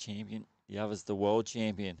state champion, the other's the world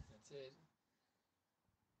champion. That's it.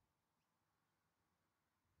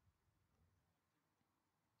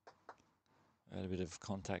 Had a bit of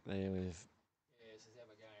contact there with. Yeah, this is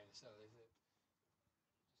our game. So just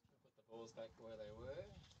put the balls back where they were.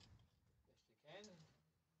 Best you can. And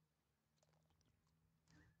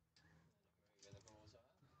agree where the balls are.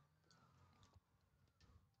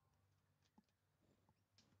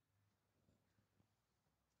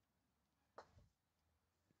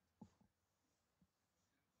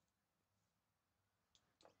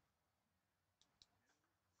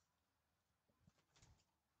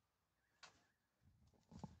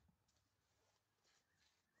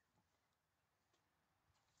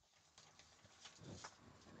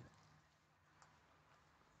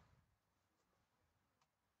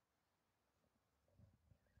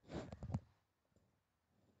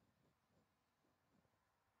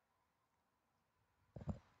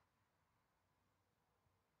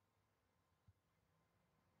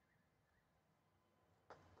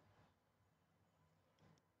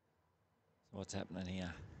 So what's happening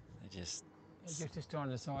here? They just. You're just trying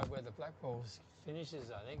to decide where the black ball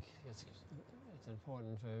finishes, I think. It's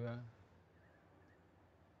important for...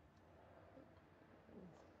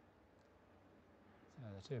 So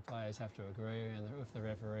the two players have to agree with the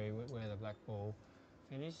referee where the black ball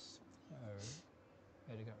finished. So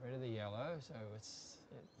Peter got rid of the yellow, so it's...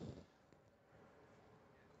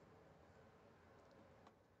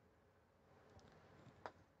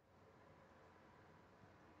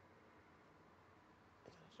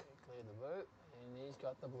 Clear the blue, and he's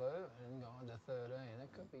got the blue and gone to 13. That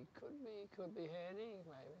could be handy,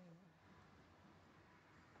 maybe.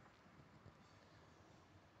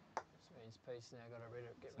 Which means Pete's now got to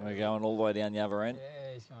get So rid we're of going all the way down the other end.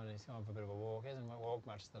 Yeah, he's gone for a bit of a walk. He hasn't walked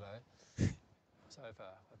much today so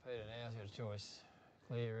far. But Peter now's got a choice: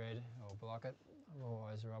 clear red or block it.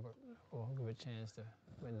 Otherwise, Robert will give a chance to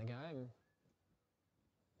win the game.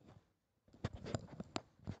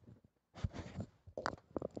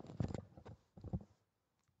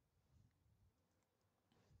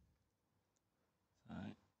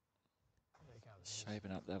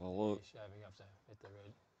 Shaping up to have a look. He's shaping up to hit the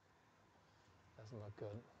red. Doesn't look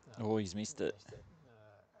good. Oh, he's missed it.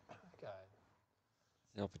 Okay.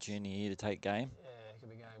 The opportunity here to take game. Yeah, could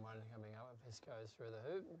be game one coming up if this goes through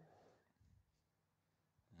the hoop.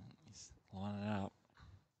 He's lining up.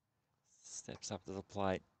 Steps up to the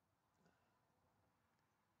plate.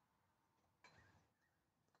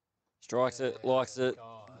 Strikes it, likes it.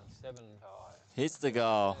 Gone. 7-5. Hits the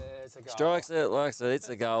goal. It's a goal. Strikes it, likes it, hits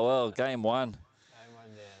the goal. Well, game one. Game one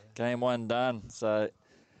down. Game one done. So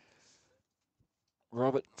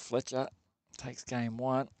Robert Fletcher takes game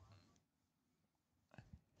one.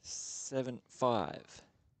 7-5.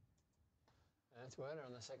 That's Werner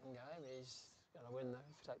on the second game. He's going to win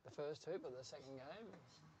take the first hoop of the second game.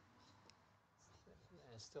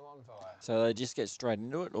 It's still on fire. So they just get straight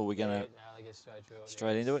into it, or we're going to now they get straight through it.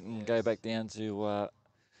 straight into it and go back down to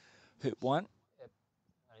hoop one? Yep.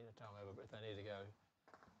 I need to tell them if they need to go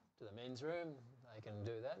to the men's room, they can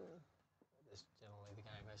do that. Generally, the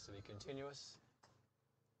game has to be continuous.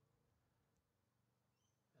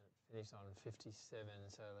 And it finished on 57,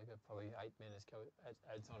 so they've got probably 8 minutes.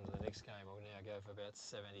 Adds on to the next game. We'll now go for about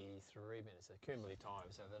 73 minutes. So cumulative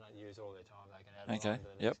time, so if they don't use all their time, they can add on to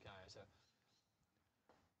the next game. So.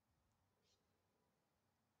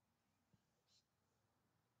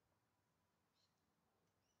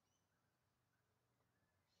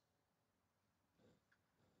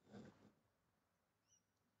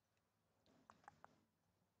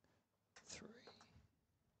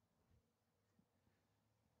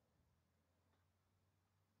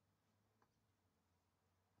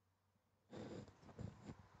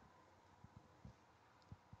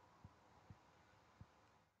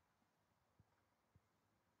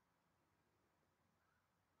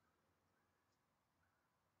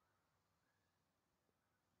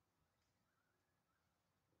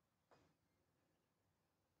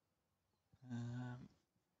 All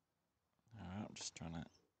right, I'm just trying to.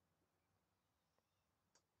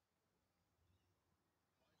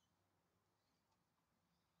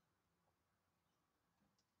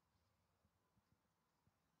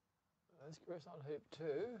 There's Chris on hoop 2.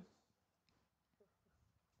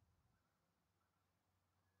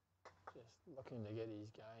 Just looking to get his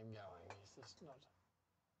game going. He's just not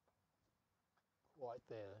quite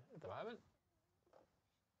there at the moment.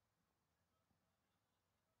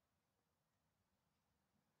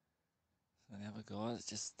 So the other guys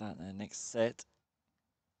just starting their next set.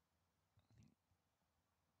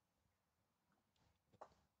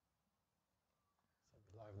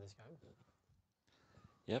 So live in this game.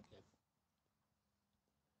 Yep. It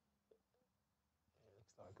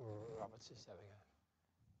looks like Roberts just having a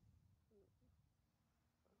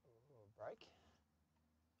break.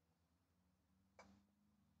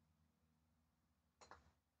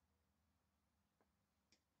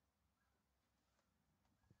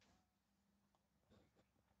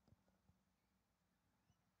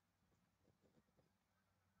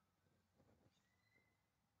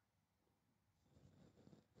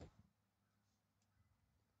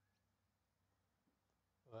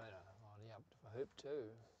 Werner lining up for hoop 2.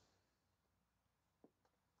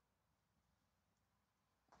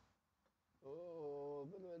 Oh, a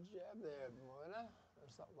bit of a jab there, Werner.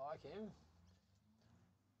 That's not like him.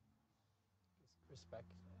 Gives Chris back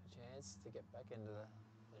a chance to get back into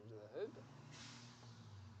the hoop.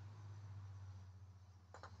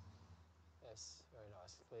 Yes, very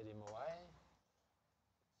nice. Cleared him away.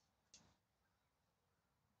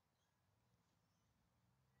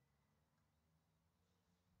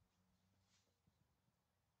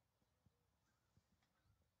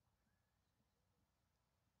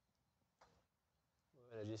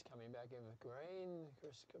 Werner just coming back in with green.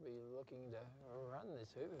 Chris could be looking to run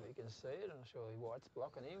this hoop if he can see it. I'm sure White's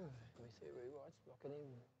blocking him. Can we see where White's blocking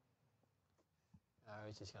him? No,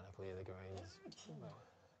 he's just going to clear the greens.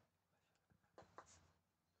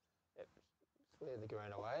 Yep, clear the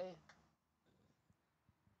green away.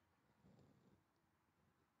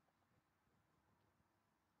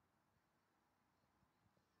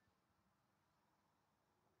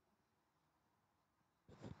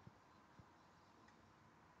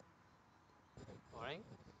 Morning.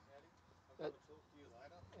 I've got to talk to you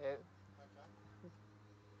later. Yeah. Okay.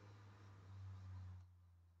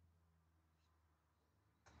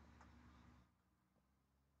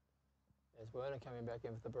 There's Werner coming back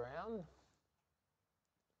in for the brown. Or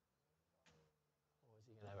is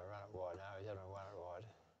he going to have a run at wide? No, he's having a run at wide.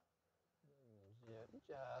 Yeah,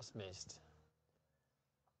 just missed.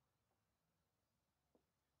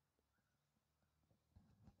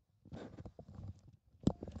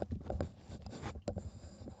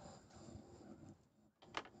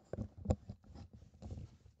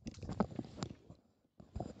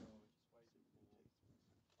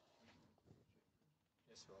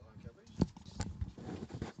 address for live coverage?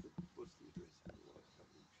 What's the address for the live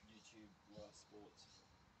coverage? YouTube Live Sports.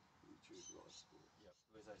 YouTube Live Sport. Yep.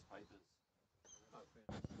 Where's those papers? Oh,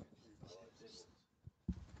 Just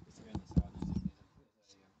around the side. There's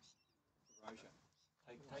a brochure.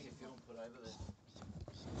 Take a film, put over there.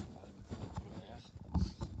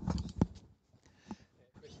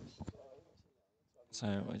 So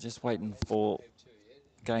we're just waiting for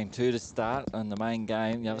game 2 to start and the main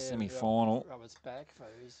game, the other semi-final. Robert's back for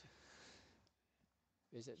his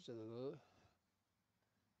visit to the lure.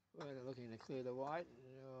 We're looking to clear the white.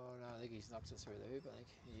 Oh, no, I think he's knocked us through the hoop, I think.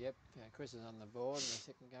 Yep, Chris is on the board in the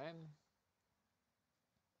second game.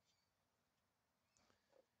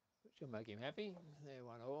 Which will make him happy. They're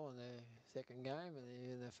 1-1 in their second game, and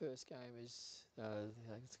then the first game is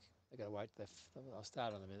they've got to wait. They'll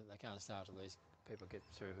start on the minute. They can't start till these people get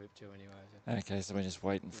through hoop 2 anyway. So Okay, so we're just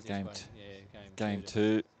waiting for game 2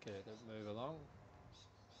 to get it to move along.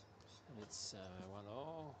 And it's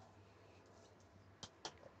 1-1.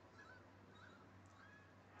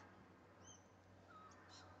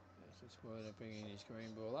 Just Werner bringing his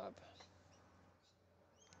green ball up.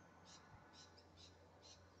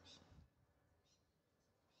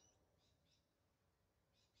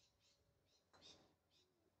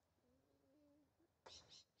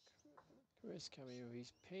 Chris coming with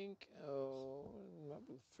his pink. Oh, not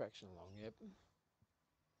a fraction long, yep.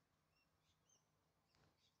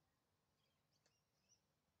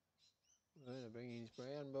 Werner bringing his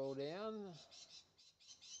brown ball down.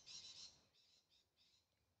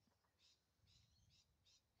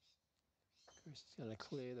 Chris is going to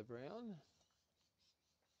clear the brown.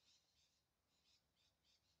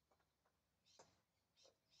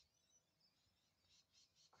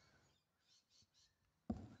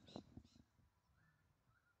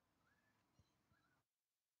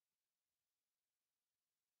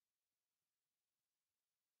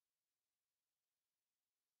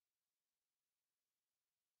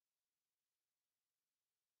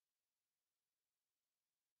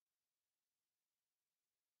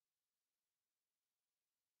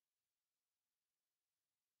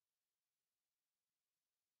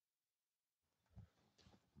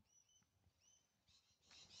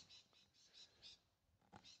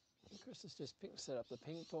 Chris has just set up the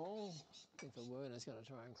pink ball. I think the Werner's going to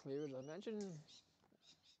try and clear it, I imagine.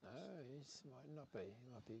 No, he might not be.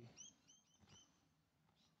 He might be.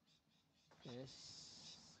 Yes.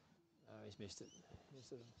 No, he's missed it. He's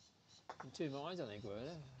sort of in two minds, I think,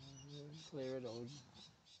 Werner. Clear it or.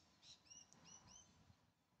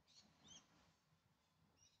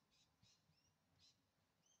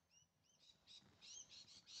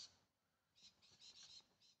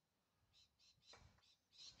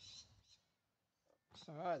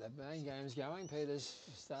 All right, the main game's going. Peter's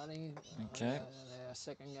starting Okay. our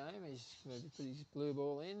second game. He's moved to put his blue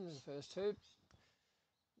ball in the first hoop.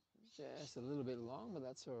 Just a little bit long, but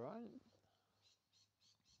that's all right.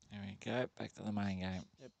 There we go. Back to the main game.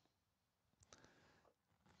 Yep.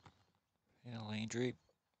 Peter Landry,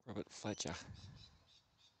 Robert Fletcher.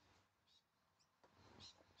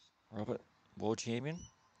 Robert, world champion.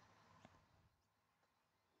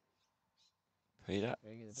 Peter,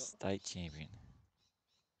 state champion.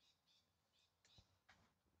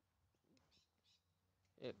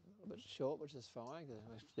 Yep, a little bit short, which is fine because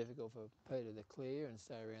it's difficult for Peter to clear and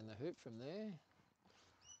stay around the hoop from there.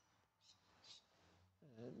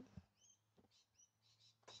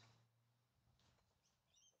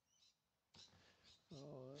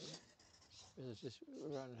 And this is just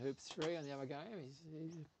running hoop 3 on the other game.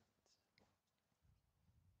 He's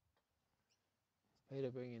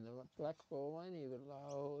Peter bringing the black ball in.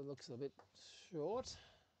 It looks a bit short.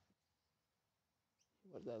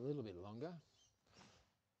 Want that a little bit longer.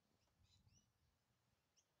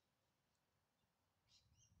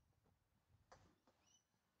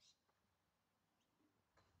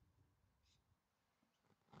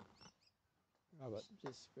 Robert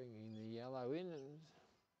just bringing the yellow in and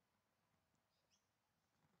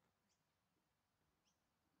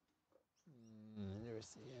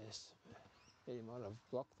interesting, yes. He might have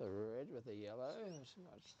blocked the red with the yellow, which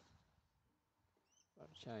might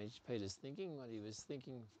change Peter's thinking, what he was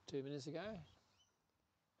thinking 2 minutes ago.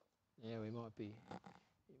 Now he might be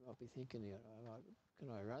thinking, can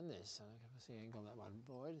I run this? I see angle on that one,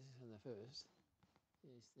 Boyd, in the first.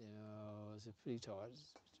 Yes, it's a pretty tight,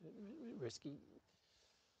 it's a bit risky.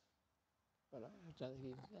 But I don't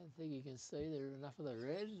think he can see there enough of the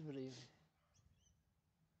red, but it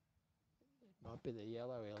might be the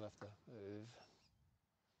yellow he'll have to move.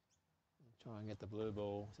 Try and get the blue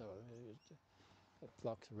ball so it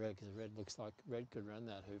blocks red, because red looks like red could run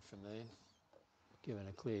that hoop from there, given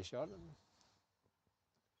a clear shot.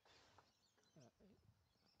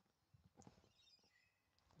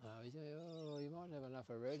 He might have enough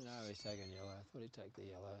of red. No, he's taking yellow. I thought he'd take the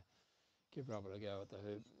yellow. Give Robert a go at the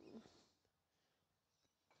hoop.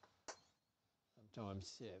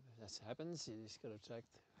 Sometimes, yeah, that happens. You just got to take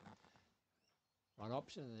one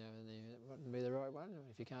option, and it wouldn't be the right one.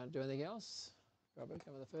 If you can't do anything else, Robert,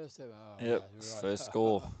 come with the first hoop. Oh, Yep, no, right. first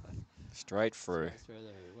score. Straight through. Straight through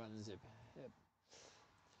the hoop. 1 zip. Yep.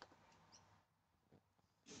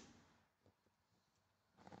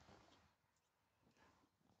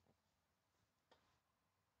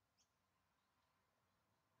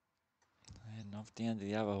 Heading off down to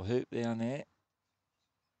the other hoop down there.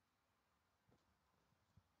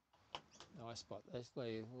 Nice spot. That's where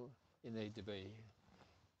you need to be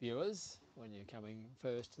viewers when you're coming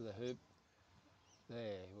first to the hoop.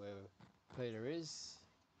 There, where Peter is.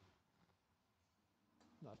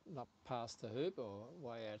 Not past the hoop or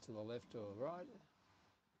way out to the left or right.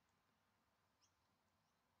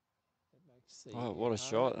 It makes the Oh, what a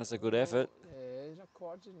shot. That's a good effort. Yeah, he's not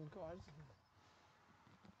quite, didn't quite.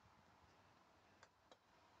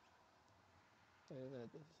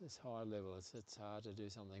 This high level, it's hard to do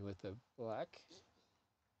something with the black.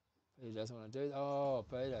 He doesn't want to do. Oh,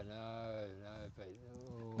 Peter, no, Peter.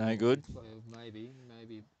 Oh, No good. Maybe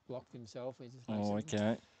blocked himself. He just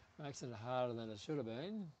makes it harder than it should have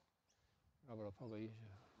been. Robert will probably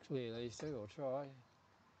clear these two or try.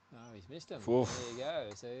 No, he's missed them. Oof. There you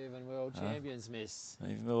go. So even world champions miss.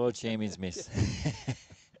 Even the world champions miss.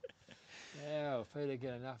 Now, if Peter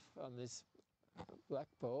get enough on this black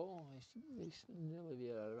ball, he should nearly be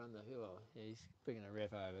able to run the hill. Yeah, he's bringing a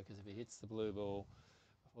ref over because if he hits the blue ball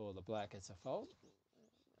before the black, it's a fault.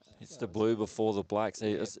 It's the blue before the black, so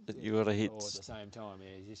you got to hit. Or at the same time,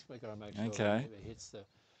 yeah. You just got to make sure Okay. that it hits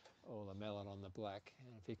all the melon on the black.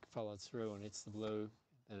 And if he follows through and hits the blue,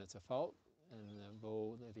 then it's a fault. And the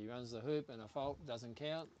ball, if he runs the hoop and a fault doesn't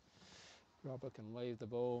count, Robert can leave the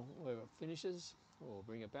ball where it finishes or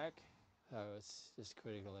bring it back. So it's just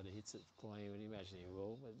critical that he hits it clean. You imagine he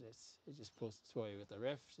will, but he just puts it through with the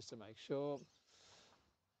ref just to make sure.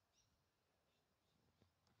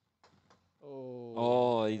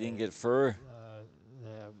 Oh, he didn't get through.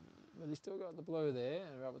 No, but he's still got the blue there,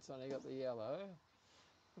 and Robert's only got the yellow.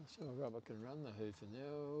 I'm sure Robert can run the hoop from there.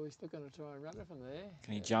 Oh, he's still going to try and run it from there.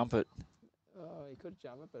 Can he jump it? Oh, he could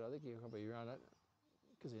jump it, but I think he'll probably run it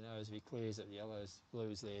because he knows if he clears it,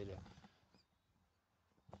 blue's there to.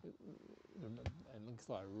 It looks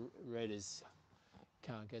like red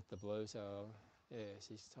can't get the blue, so yes,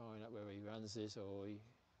 he's tying up whether he runs this or he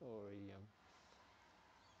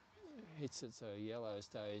hits it so yellow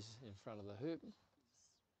stays in front of the hoop.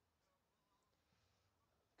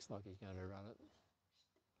 Looks like he's going to run it,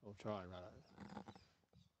 or try and run it.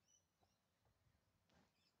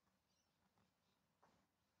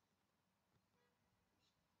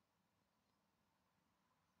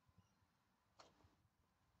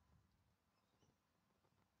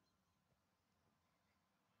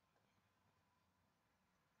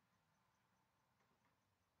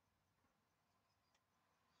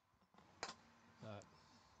 No,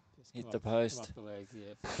 Hit the post. Come up the leg,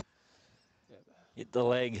 yep. Hit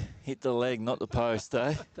the leg, not the post,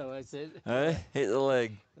 eh? That's it. Eh? Hit the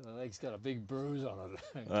leg. The leg's got a big bruise on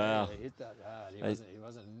it. Wow. He hit that hard. He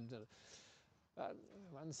wasn't. But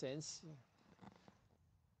in one sense,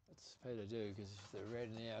 what's Peter do? Because the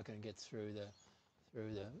red now can get through the.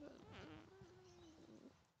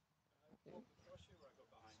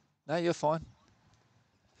 No, you're fine.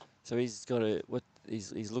 So he's got to what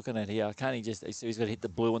he's looking at here. Can't he just? So he's got to hit the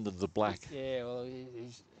blue under the black. Yeah, well,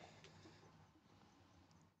 he's.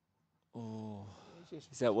 Oh,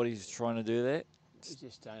 is that what he's trying to do there? He's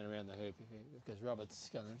just staying around the hoop because Robert's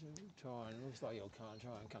going to try and looks like he'll try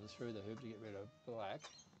and come through the hoop to get rid of black.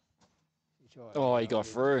 He got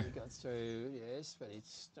through. He got through, yes, but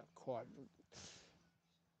it's not quite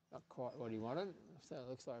what he wanted. So it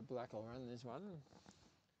looks like black will run this one.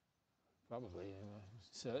 Probably,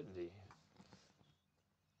 certainty.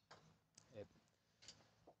 Yep.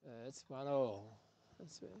 It's 1-1.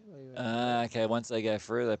 Okay, once they go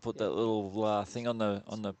through, they put that little thing on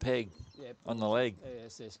the peg, on the leg.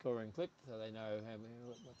 Yes, they're scoring clip, so they know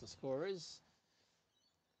what the score is.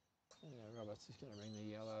 Robert's just going to ring the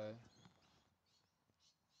yellow.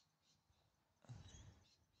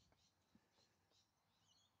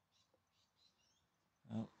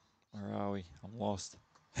 Oh, where are we? I'm lost.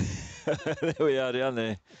 There we are down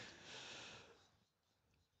there.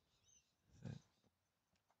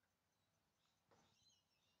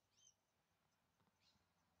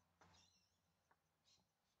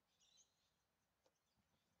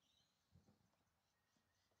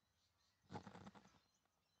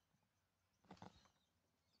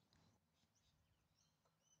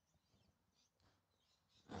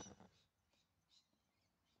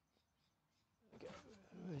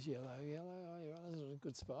 There's yellow. Oh, you're right. This is a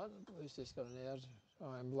good spot. Blue's just got an out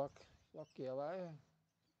iron block yellow.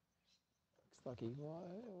 Looks like he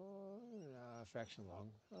might, a fraction long.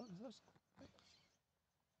 Oh,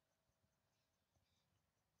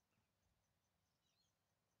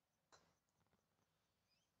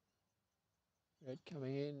 red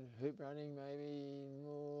coming in, hoop running, maybe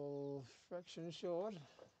more fraction short.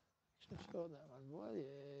 Fraction short that one, boy.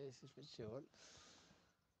 Yeah, it's just a bit short.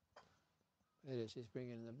 It's just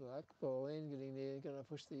bringing the black ball in, getting there, going to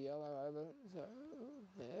push the yellow over. So,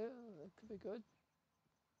 yeah, that could be good.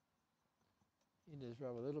 He does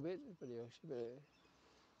rub a little bit, but he actually better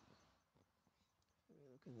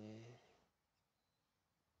look in there.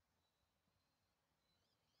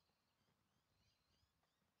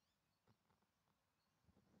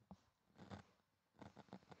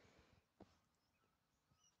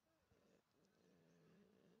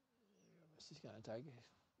 She's going to take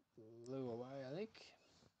blue away, I think.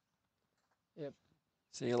 Yep.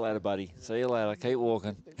 See you later, buddy. See you later. Keep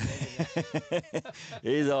walking. Keep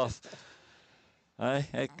He's off. Hey,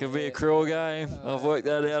 it could be a cruel game. I've worked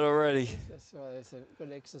that out already. That's right. It's a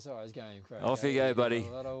good exercise game, Croquet. Off you go, buddy.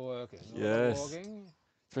 A lot of working. Yes. A lot of walking.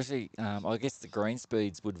 Especially, I guess the green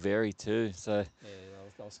speeds would vary too. So Yeah,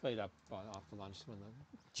 they'll speed up after lunch when the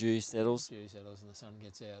dew settles. dew settles and the sun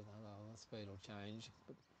gets out. The speed will change.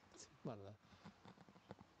 But one of the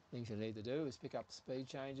things you need to do is pick up speed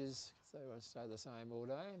changes so they won't stay the same all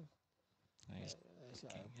day. So it's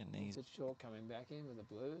a bit short coming back in with the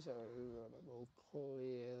blue, so we'll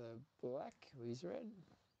clear the black with his red.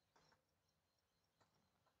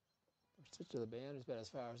 Push it to the bound, it's about as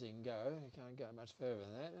far as he can go. He can't go much further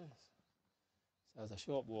than that. So it's a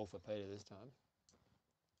short walk for Peter this time.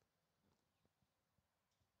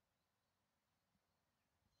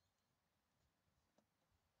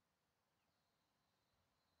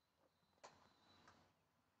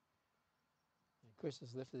 Chris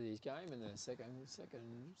has lifted his game in the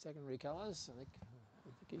secondary colours. I think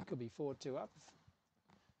he could be 4-2 up.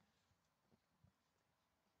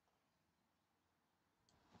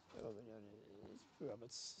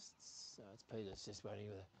 It's Peter's just waiting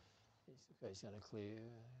with he's going to clear.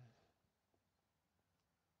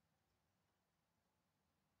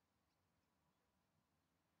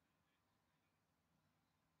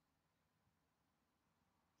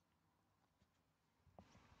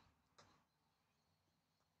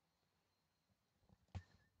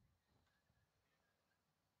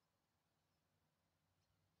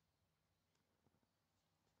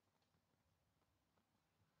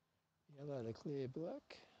 Yellow to clear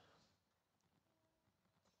black.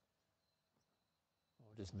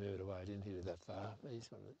 Just move it away. I didn't hit it that far. He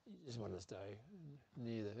just wanted to stay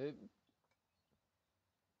near the hoop.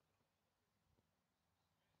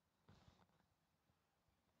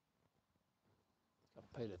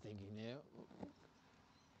 Got Peter thinking now.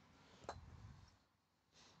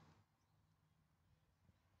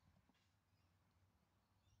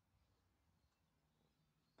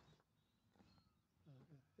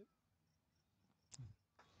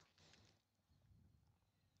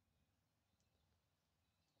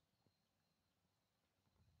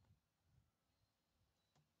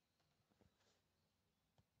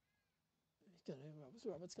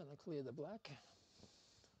 Robert's going to clear the black.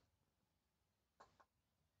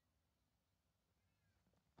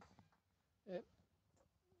 Yep.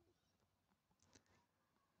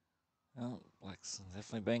 Oh, black's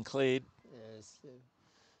definitely been cleared. Yes.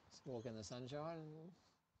 Just walk in the sunshine.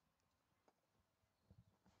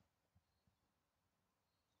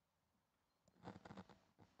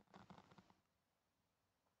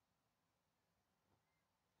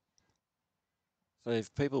 So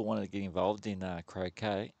if people wanted to get involved in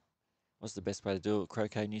croquet, what's the best way to do it?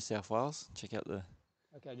 Croquet New South Wales. Check out the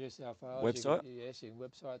Okay, New South Wales. website. Yes, your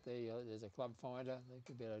website there. There's a club finder. They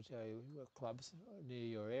could be able to tell you what clubs are near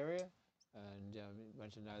your area. And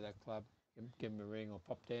once you know that club, give them a ring or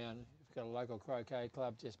pop down. If you've got a local croquet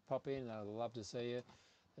club, just pop in. They'll love to see you.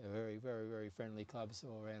 They're very, very, very friendly clubs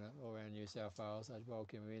all around New South Wales. They'd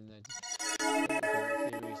welcome you in.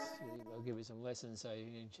 They'll give you some lessons so you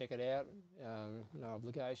can check it out. No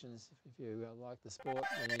obligations. If you like the sport,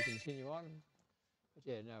 then you continue on. But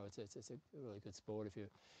yeah, no, it's a really good sport if you're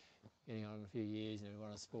getting on in a few years and you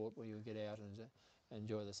want a sport where you get out and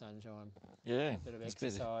enjoy the sunshine. Yeah, A bit of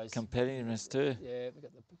exercise. Competitiveness too. Yeah, we've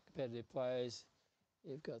got the competitive players.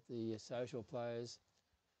 You've got the social players.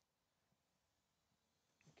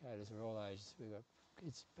 Caters for all ages. We've got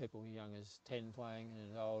kids, people young as 10 playing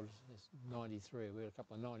and old as 93. We've got a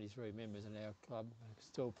couple of 93 members in our club who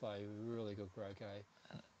still play really good croquet.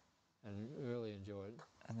 and really enjoy it.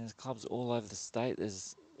 And there's clubs all over the state.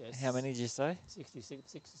 There's Yes. how many did you say?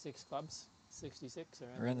 66 clubs. 66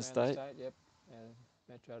 Around the the state? Yep.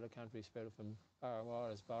 Metro to country spread from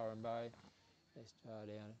Burrawara as Byron Bay, as far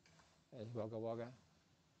down as Wagga Wagga.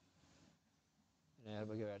 And now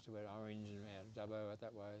we go out to Orange and out Dubbo out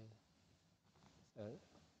that way. So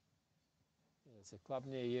it's a club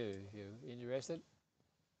near you if you're interested.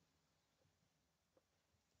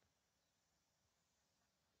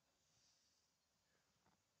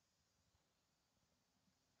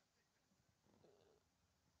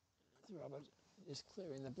 Robert just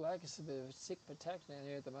clearing the black. It's a bit of a sick attack down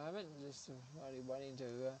here at the moment. Just only waiting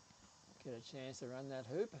to get a chance to run that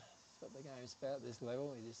hoop. That's what the game's about at this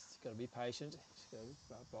level. You just got to be patient. Just got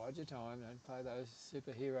to bide your time. Don't play those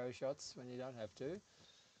superhero shots when you don't have to.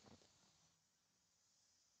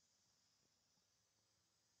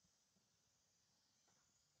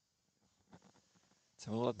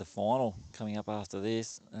 So we'll have the final coming up after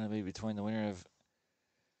this. It'll be between the winner of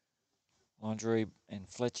Lingerie and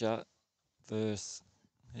Fletcher versus,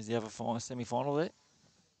 who's the other semi-final there?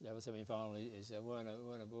 The other semi-final is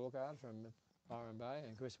Werner Burkhardt from Byron Bay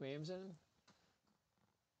and Chris Williamson.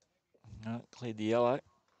 No, cleared the yellow.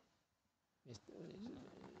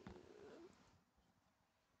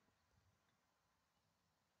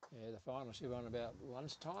 Yeah, the final should be on about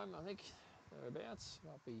lunchtime, I think, thereabouts.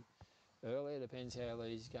 Might be earlier, depends how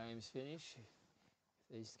these games finish.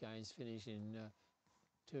 If these games finish in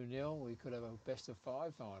 2-0, we could have a best of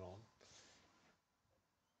 5 final.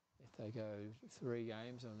 If they go 3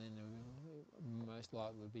 games, and then most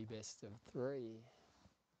likely would be best of 3.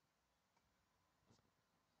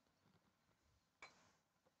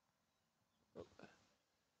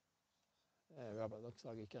 Robert looks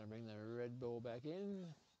like he's going to bring the red ball back in.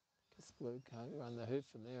 Because blue can't run the hoop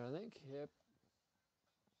from there, I think. Yep.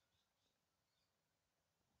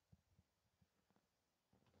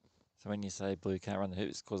 So when you say blue can't run the hoop,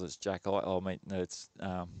 it's because it's Jack Eye. Oh, mate, no, it's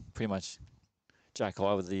pretty much Jack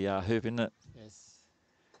Eye with the hoop, isn't it? Yes.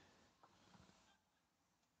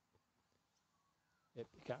 Yep,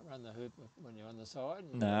 you can't run the hoop when you're on the side.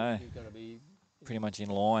 No. You've got to be pretty much in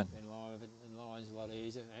line. In line with it, in line's a lot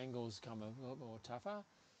easier. Angles come a lot more tougher.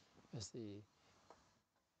 As the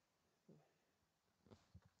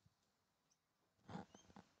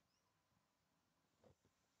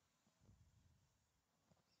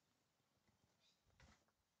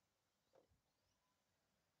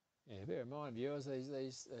bear in mind, viewers,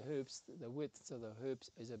 these hoops, the width of the hoops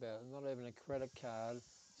is about not even a credit card.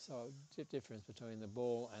 So difference between the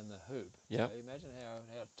ball and the hoop. Yeah. So imagine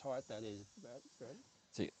how tight that is.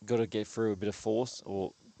 So you've got to get through a bit of force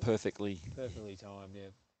or perfectly timed, yeah.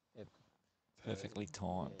 Yep. Perfectly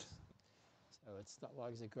timed. Yes. So it's not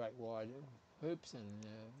like it's a great wide hoops and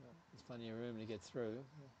there's plenty of room to get through.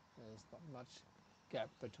 There's not much gap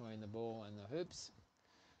between the ball and the hoops.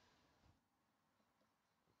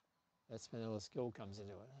 That's when all the skill comes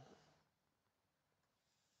into it.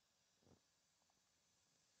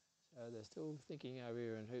 So they're still thinking over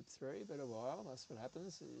here in hoop 3, but a while. That's what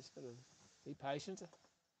happens. You just got to be patient.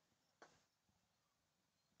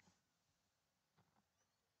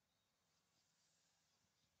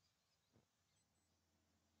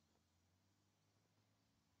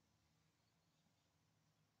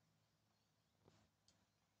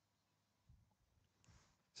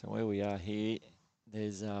 So where we are here,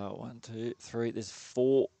 there's 1, 2, 3. There's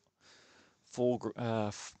four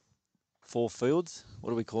fields.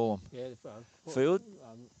 What do we call them? Yeah, Field?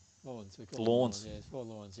 Lawns. We call Lawns. them lawns. Yeah, 4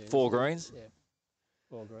 lawns. Yeah. 4 greens? Yeah,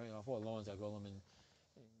 4 greens. 4 lawns, I call them in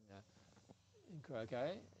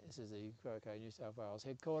Croquet. This is the Croquet New South Wales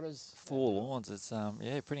headquarters. 4 lawns. It's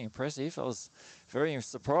pretty impressive. I was very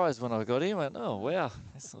surprised when I got here. I went, oh wow,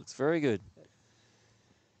 this looks very good.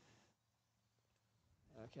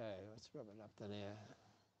 Okay, let's rub it up to there.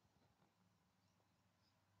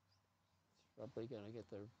 Probably going to get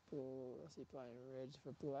the ball. Is he playing red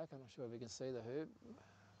for black? I'm not sure if you can see the hoop.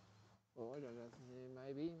 Oh, I don't know. Yeah,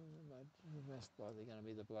 maybe. Most likely going to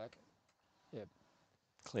be the black. Yep.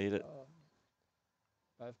 Cleared it.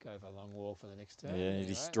 Both go for a long walk for the next turn. Yeah, he anyway.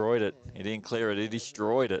 destroyed it. He didn't clear it. He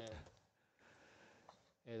destroyed it.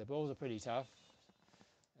 Yeah, the balls are pretty tough.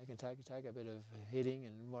 They can take a bit of hitting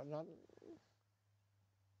and whatnot.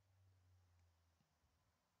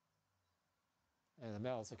 And the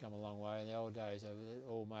mallets have come a long way. In the old days, they were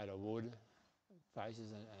all made of wood,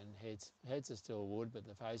 faces and heads. Heads are still wood, but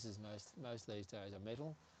the faces most these days are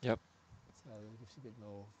metal. Yep. So it gives a bit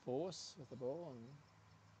more force with the ball. And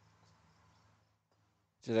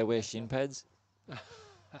do they wear shin pads?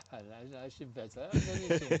 no shin pads. They don't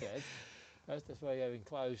have any shin pads. That's why you have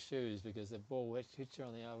enclosed shoes because the ball hits you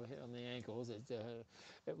on the ankles.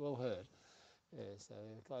 It will hurt. Yeah, so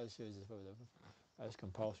closed shoes is probably the most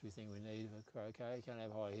compulsory thing we need for croquet. You can't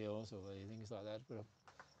have high heels or things like that, but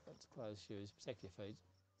it's closed shoes. Protect your feet.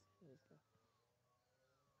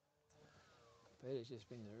 Peter's just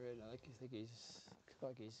been the red. I think he's looks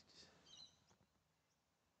like he's just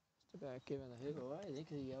about giving the hoop away. I think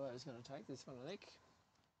the yellow is going to take this one, I think.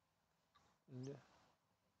 And,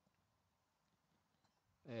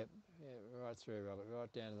 yeah, right through, Robert,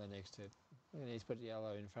 right down to the next hoop. And he's put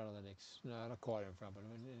yellow in front of the next. No, not quite in front, but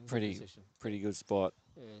in good position. Pretty good spot.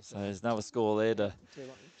 Yeah, So there's another score there to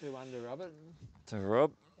two under, Robert. to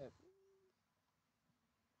Rob. Yep.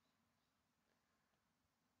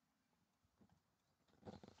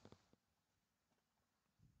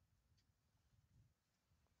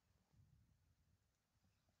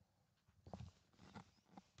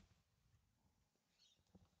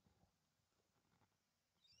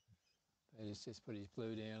 He's just put his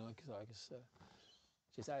blue down. Looks like it's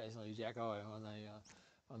just actually jack eye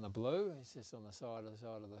on the blue. It's just on the side of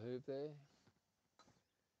the hoop there.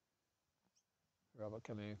 Robert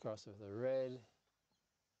coming across with the red.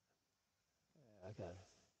 Okay.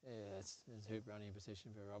 Yeah, it's hoop running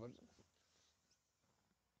position for Robert.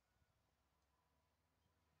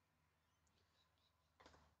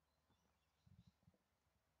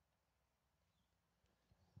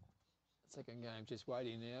 Second game just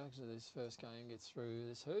waiting now because this first game gets through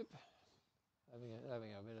this hoop.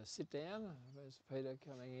 Having a bit of sit down. There's Peter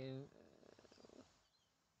coming in.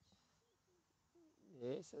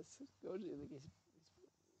 Yes, that's good.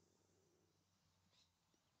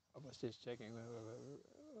 I was just checking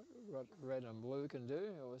what red and blue can do.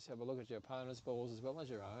 Always have a look at your opponent's balls as well as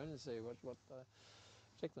your own and see what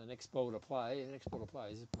check the next ball to play. The next ball to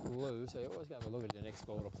play is blue, so you always have a look at your next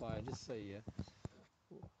ball to play and just see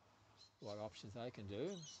what options they can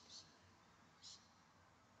do.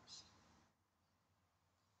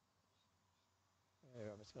 Yeah,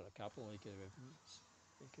 Robert's got a couple. He can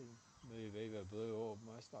move either blue or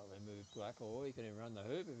most likely move black, or he can even run the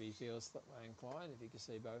hoop if he feels that way inclined. If he can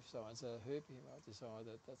see both sides of the hoop, he might decide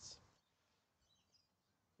that's.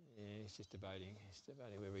 Yeah, he's just debating. He's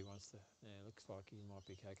debating whether he wants to. Yeah, looks like he might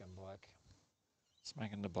be taking black.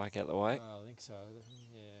 Smacking the black out the way. Oh, I think so.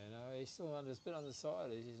 Yeah, no, he's still a bit on the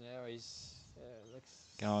side. He's looks.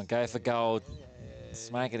 Go for gold. Yeah.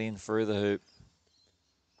 Smack it in through the hoop.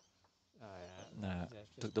 Oh, yeah. No,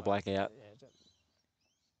 took the black out. Yeah,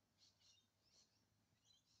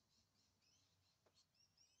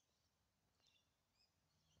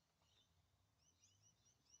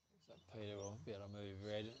 so Peter will be able to move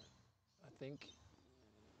red, I think.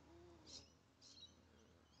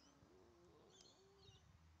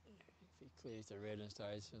 If he clears the red and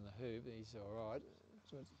stays in the hoop, he's all right.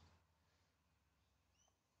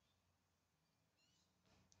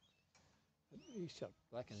 He's got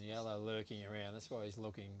black and yellow lurking around. That's why he's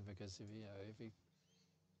looking, because if he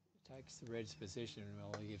takes the red's position,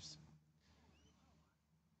 well, he gives.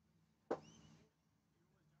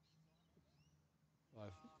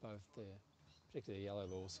 Both there, particularly the yellow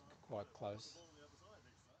balls, quite close.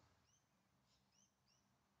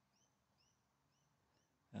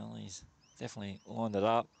 Well, he's definitely lined it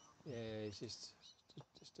up. Yeah, he's just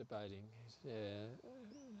debating.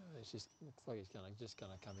 It's just looks like he's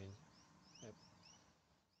gonna come in. Yep.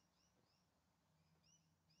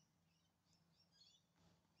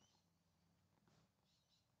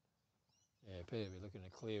 Yeah, Peter will be looking to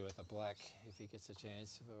clear with the black if he gets a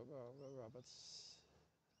chance. Roberts.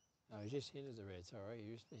 No, he just hinted the red. Sorry,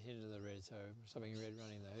 he just hinted the red. So something red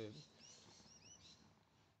running the hoop.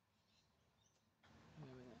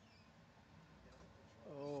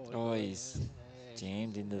 Oh, he's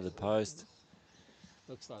jammed into the post.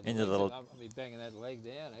 Looks like Into the I'll be banging that leg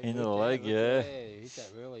down. Into the leg, yeah. He hit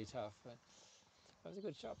that really tough. That was a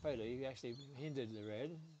good shot, Peter. You actually hindered the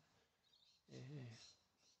red,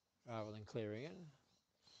 rather than clearing it.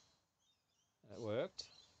 It worked.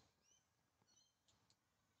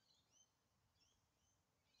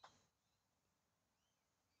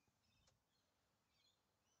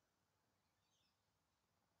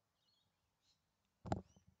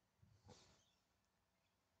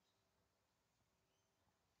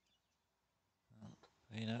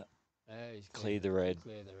 He's cleared the red.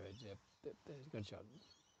 Cleared the red, yep. Good shot.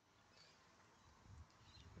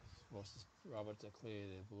 Forces Robert to clear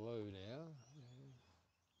the blue now.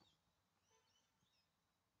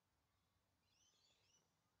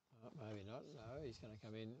 Maybe not. No, he's going to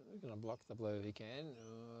come in. He's going to block the blue if he can.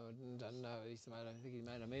 Doesn't know. I think he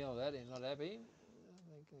made a meal of that. He's not happy.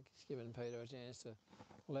 I think he's given Peter a chance to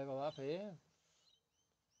level up here.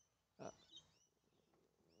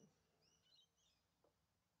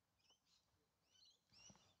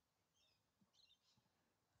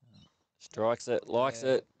 Strikes it, likes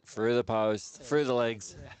it, through the post, through the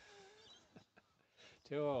legs. Yeah.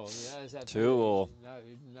 2-all. You notice that 2-all.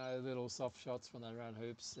 No little soft shots when they run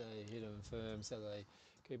hoops. They hit them firm, so they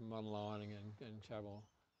keep them on lining and travel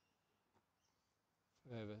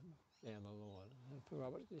further down the line. And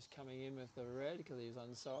Robert just coming in with the red because he's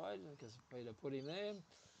onside because Peter put him there.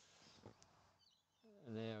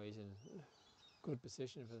 And now he's in good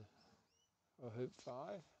position for hoop 5.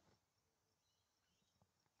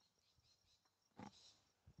 This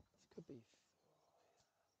could be.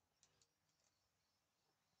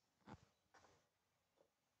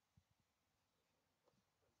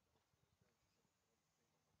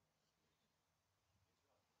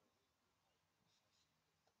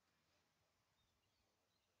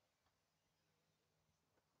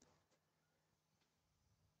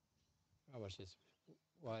 Robert's just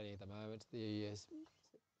waiting at the moment. The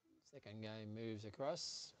second game moves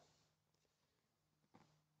across.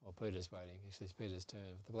 Well, Peter's waiting. Actually, it's Peter's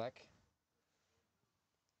turn for the black.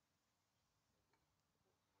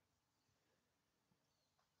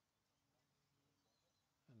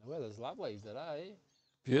 And the weather's lovely today.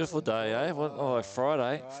 Beautiful day, eh?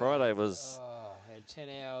 Friday. Friday was... had 10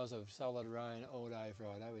 hours of solid rain all day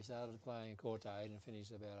Friday. We started playing quarter 8 and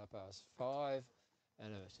finished about 5:30.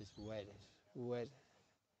 And it was just wet.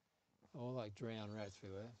 All like drowned rats we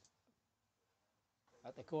were.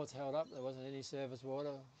 But the courts held up. There wasn't any surface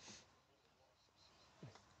water.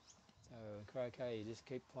 So Croquet, you just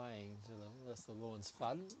keep playing unless the lawn's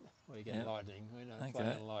flood or you get lightning. We're not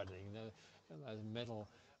playing lightning. Those metal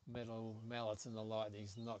mallets and the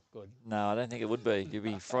lightning's not good. No, I don't think it would be. You'd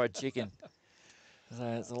be fried chicken. So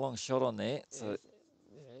it's a long shot on there. So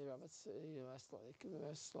yeah, Roberts, you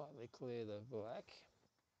must slightly clear the black.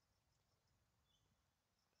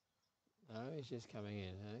 No, he's just coming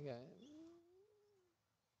in. Okay.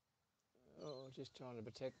 Oh, just trying to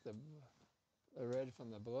protect the red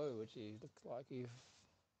from the blue, which he looks like he's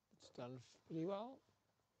done pretty well.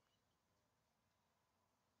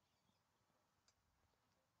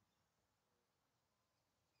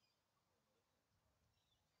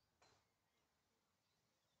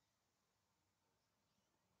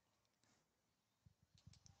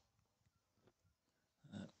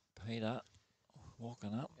 Peter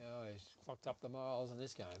walking up. Oh, he's clocked up the miles in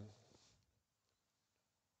this game.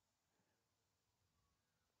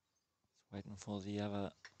 He's waiting for the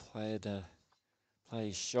other player to play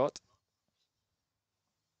his shot.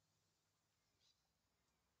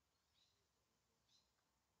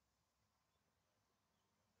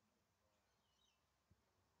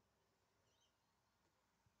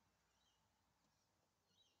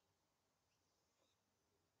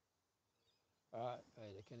 Right,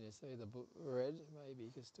 Peter, can you see the red? Maybe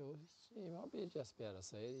you can still, you might be just be able to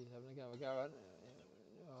see it. He's having a go at it.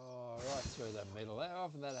 Oh, right through the middle. How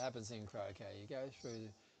often that happens in croquet? You go through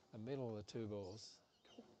the middle of the 2 balls.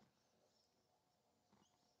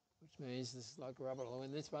 Which means this is like Robert will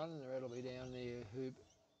win this one, and the red will be down near hoop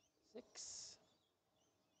 6.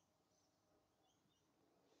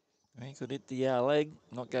 He could hit the leg,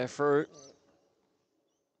 not go through.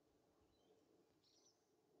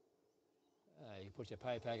 You put your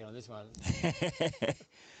pay packet on this one.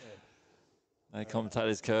 No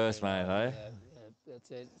commentator's curse, mate, eh? That's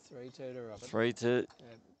it. 3-2 to Robert. 3-2.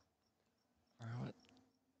 Right.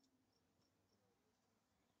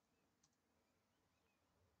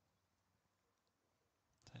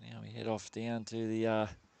 So now we head off down to the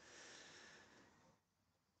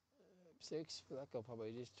 6. Black will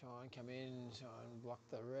probably just try and come in, try and block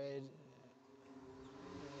the red.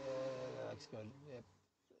 Yeah, that looks good. Yep.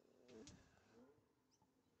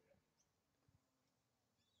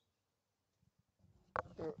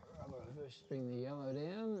 I'm going to first bring the yellow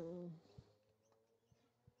down.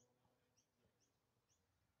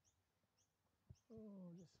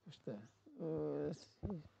 Oh, just push the.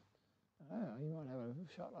 Oh, you might have a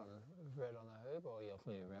shot on red on the hoop, or you'll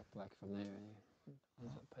clear black from there.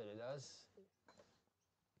 That's what Peter does.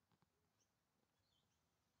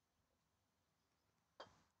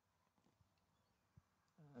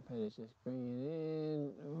 Peter's just bringing it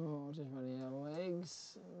in. Oh, just running out of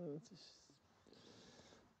legs.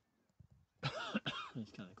 He's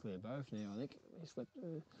going to clear both now, I think. He's just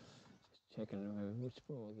checking which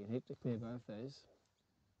ball he can hit to clear both those.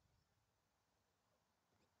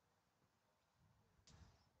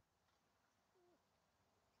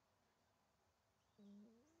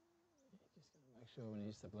 Just going to make sure when he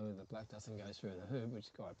hits the blue, the black doesn't go through the hoop, which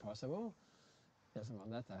is quite possible. Doesn't want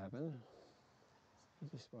that to happen.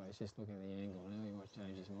 He's just looking at the angle now. He might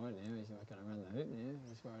change his mind now. He's not going to run the hoop now.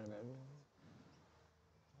 He's worried about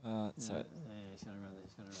So he's going to run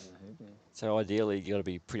the hoop. Yeah. so ideally you got to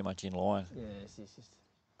be pretty much in line. Yes, he's just.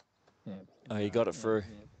 Yeah. Oh, you got it through.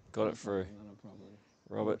 Yeah. Got Not it through. Not a problem.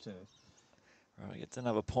 Robert. 4-2. Right, gets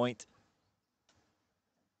another point.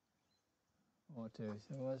 4-2. So it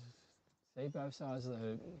was. See both sides of the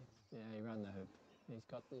hoop. Yeah, you run the hoop. He's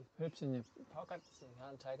got the hoops in your pocket, so you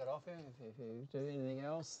can't take it off you. If you do anything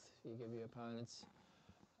else, you give your opponents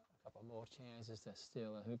a couple more chances to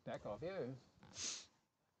steal the hoop back off you.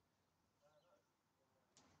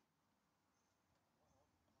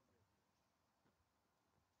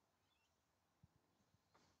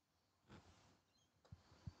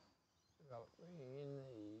 Robert bringing in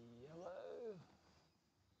the yellow.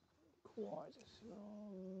 Quite,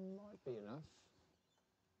 might be enough.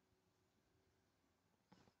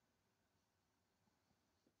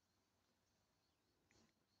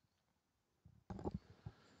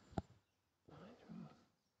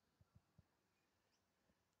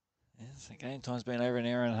 Yes, the game time's been over an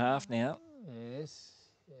hour and a half now. Yes,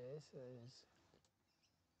 yes, it is.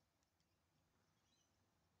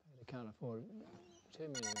 They can't afford too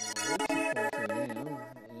many more weeks, unfortunately, now.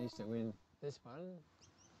 He needs to win this one.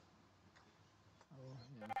 Oh,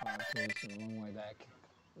 5-2 is a long way back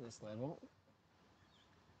at this level.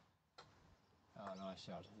 Oh, nice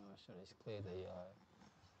shot, nice shot. He's cleared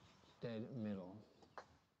the dead middle.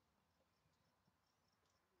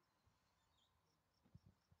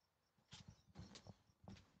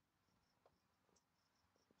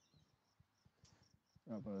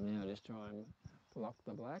 Robert now just try and block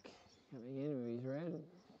the black coming in with his red.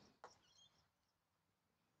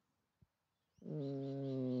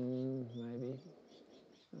 Maybe.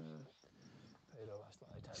 Peter will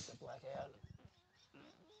slowly take the black out.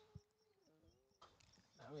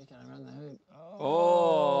 Now he's going to run the hoop.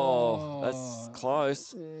 Oh, that's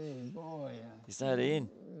close. Yeah, boy. Is that in?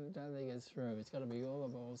 Don't think it's through. It's got to be all the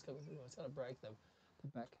balls. It's got to break the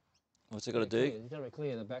back. What's it got to do? It's got to be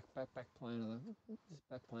clear the back plane of the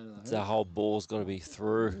back plane of the hoop. The whole ball's got to be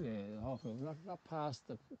through. Yeah, the whole field, not past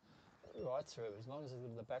the right through. As long as it's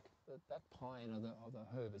the back plane of the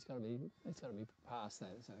hoop, it's got to be past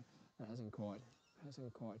that. So it hasn't quite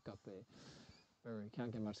got there. Very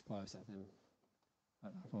can't get much closer then.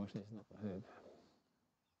 But unfortunately, it's not the hoop.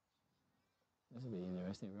 This will be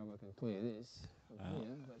interesting. Robert can clear this from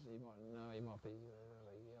here, but he might be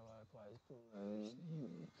yellow plays blue.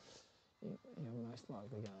 You're most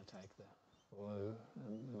likely going to take the blue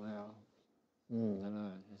and allow. I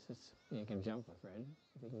know. You can jump with red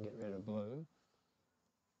if you can get rid of blue.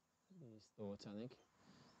 His thoughts, I think.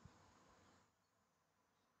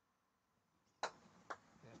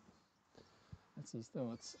 Yep. That's his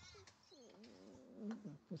thoughts.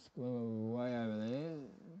 Puts blue way over there,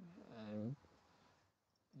 and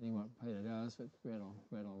what Peter does, but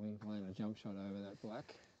red will wing playing a jump shot over that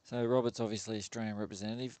black. So Robert's obviously Australian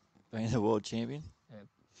representative, being the world champion. Yep.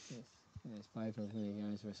 Yes. And he's played for many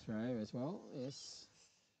games for Australia as well. Yes.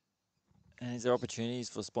 And is there opportunities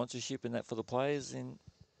for sponsorship and that for the players in?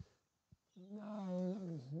 No,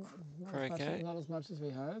 not as much as we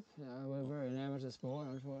hope. We're very an amateur sport,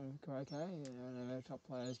 croquet. Our top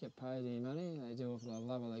players get paid any money. They do it for the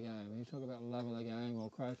love of the game. When you talk about love of the game, well,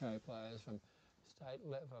 croquet players from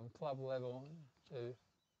from club level to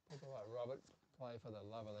people like Robert play for the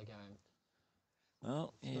love of the game.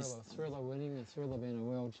 Well, thrill of winning, the thrill of being a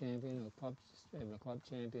world champion, or even a club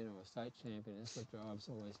champion or a state champion. That's what drives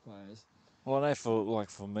all these players. Well, I know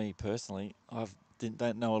for me personally,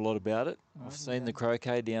 don't know a lot about it. I've seen the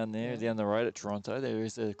croquet down there, down the road at Toronto. There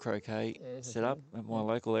is a croquet set up at my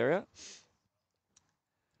local area.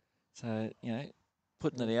 So,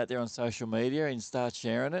 putting it out there on social media and start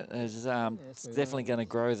sharing it is it's definitely going to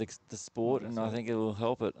grow the sport, and I think it will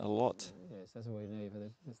help it a lot. Yes, that's what we need for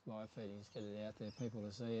this live feeding, is get it out there, people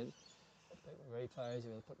to see it. Replays,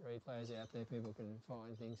 we'll put replays out there, people can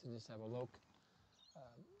find things and just have a look.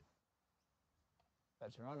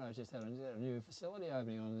 But Toronto's just had a new facility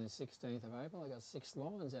opening on the 16th of April. They got 6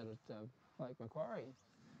 lines out at Lake Macquarie.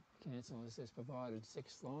 Council has just provided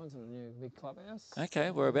 6 lines and a new big clubhouse. Okay,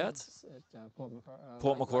 whereabouts? At Port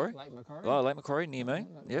Macquarie. Lake Macquarie. Oh, Lake Macquarie, near me.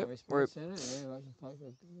 Yep. Sports Centre, like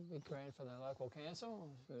a big grant for the local council.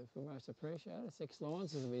 For most appreciated. 6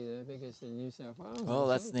 lines. This will be the biggest in New South Wales. Well,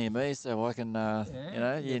 that's near me, so I can,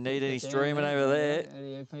 you need any streaming over there. And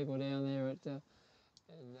you have people down there at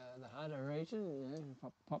in the Hunter region,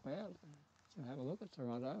 pop out. So have a look at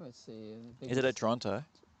Toronto. It's the biggest. Is it at Toronto?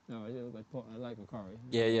 No, it's at Lake Macquarie.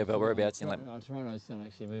 Yeah, but whereabouts in Lake? Toronto's not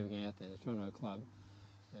actually moving out there. The Toronto club,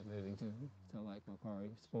 they're moving to Lake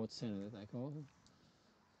Macquarie Sports Centre, that they call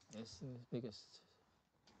it. It's the biggest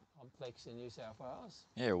complex in New South Wales.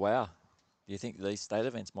 Yeah, wow. Do you think these state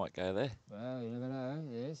events might go there? Well, you never know.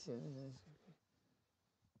 Yes.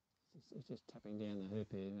 It's just tapping down the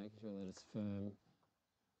hoop here, making sure that it's firm.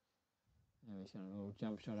 Now he's going a little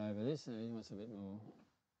jump shot over this, and he wants a bit more.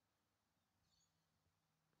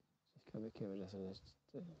 Just got to be careful just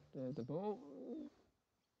on the ball.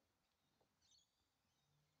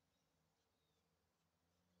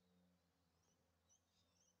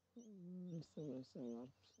 Still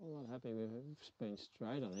not happy with it being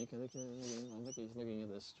straight, I think. I think he's looking at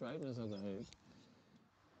the straightness of the hoop.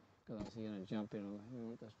 Because obviously going to jump in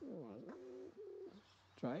on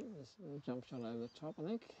straight. This little jump shot over the top, I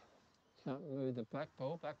think. Can't move the black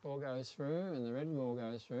ball. Black ball goes through and the red ball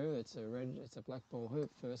goes through. It's a black ball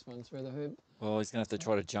hoop. First one through the hoop. Well, he's going to have to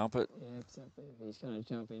try to jump it. Yeah, exactly. He's going to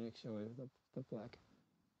jump in, make sure the black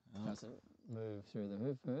doesn't move through the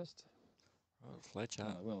hoop first. Right, Fletcher.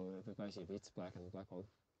 Well, basically if it's black and the black ball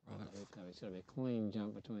on Right. the hoop, so it's got to be a clean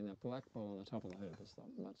jump between that black ball and the top of the hoop. There's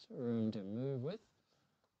not much room to move with.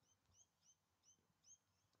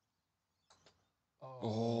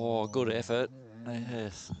 Oh, good effort.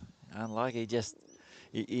 Yes. Unlucky,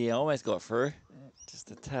 he almost got through.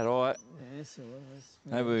 Just a tad high. Yes, it was.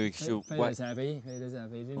 Maybe we should wait. Peter's happy. Peter's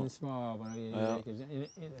happy. He didn't smile, but it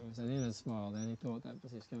was an inner smile. Then he thought that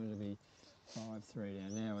was just going to be 5-3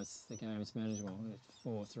 down. Now the game's manageable. It's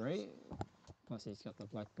 4-3. Plus he's got the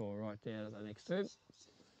black ball right down at the next hoop,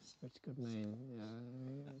 which could mean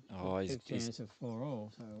big chance of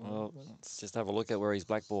 4-all. So well, let's just have a look at where his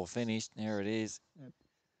black ball finished. There it is. Yep.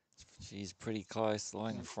 She's pretty close,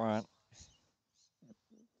 lying in front.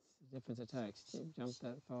 Difference attacks. Jumped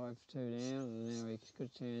that 5-2 down, and now he's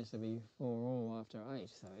good chance to be 4-all after 8.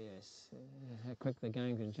 So yes, how quick the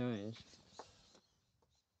game can change.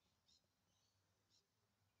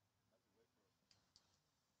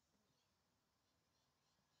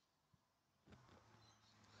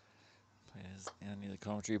 Players down near the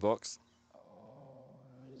commentary box.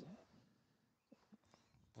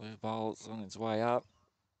 Blue ball's on its way up.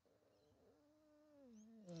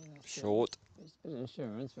 Short. It's a bit of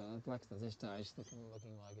insurance, but Black's at this stage looking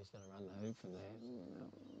like he's going to run the hoop from there.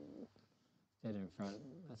 Dead in front.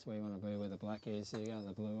 That's where you want to be where the black is. Here you go,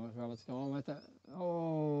 the blue. Roberts go on with it.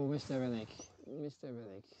 Oh, missed everything. Missed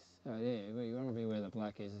everything. So yeah, you want to be where the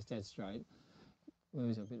black is. It's dead straight.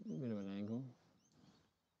 Lose a bit of an angle.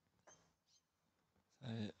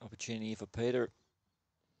 Opportunity for Peter.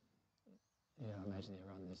 Yeah, I imagine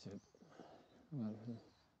he'll run this hoop.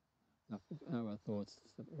 No other thoughts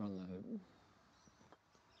to run the hoop.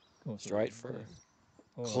 Of course, Straight for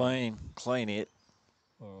yeah. clean hit.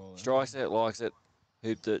 All Strikes it, likes it,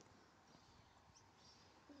 hooped it.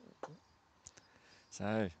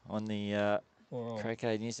 So on the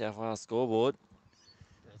Croquet New South Wales scoreboard,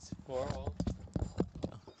 it's 4-all.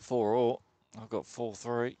 4-all. I've got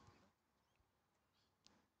 4-3.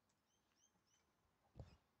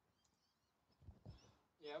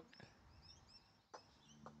 Yep.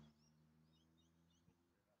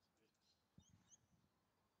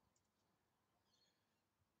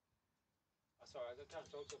 Sorry, I can't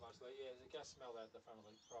talk too much. Yeah, there's a gas smell out the front of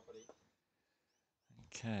the property.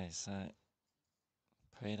 Okay, so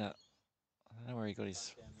Peter, I don't know where he got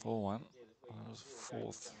his 4-1. It was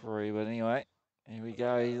 4-3, but anyway, here we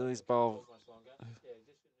go. His ball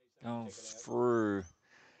going through.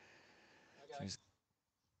 So he's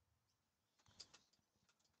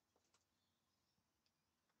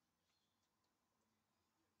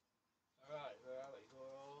All right, where are we?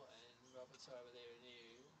 4-all, and Robert's over there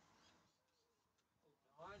new.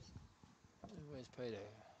 9. Where's Peter?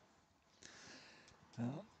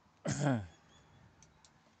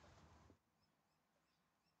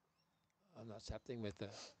 I'm not happening with the.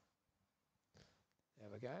 There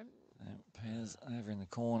we go. Peter's over in the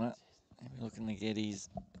corner. Maybe looking to get his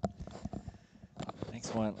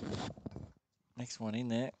next one in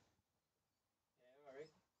there. Yeah, Rick.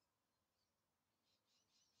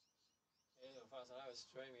 Yeah, fast I know it's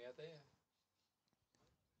streaming out there.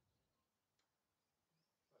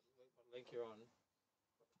 What link you're on?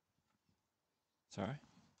 Sorry.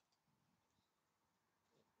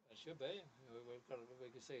 It should be. We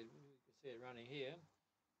can see it running here.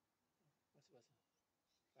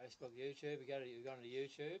 What's Facebook, YouTube? You've gone to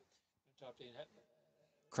YouTube. You typed in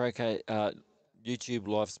Croquet, YouTube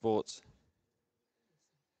live sports.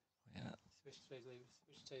 Yeah. Switch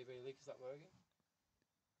TV link, is that working?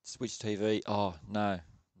 Switch TV. Oh, no. No,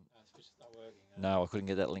 Switch is not working. No, I couldn't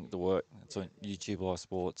get that link to work. It's on YouTube live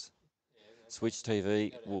sports. Yeah, Switch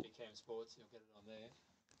TV. Cam Sports, you'll get it on there.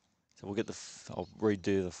 So we'll get I'll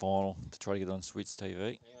redo the final to try to get it on Switch TV.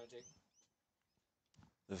 Hang on, Jake.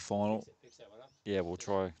 The final. Fix that one up. Yeah, we'll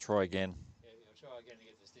try again. Yeah, you'll try again to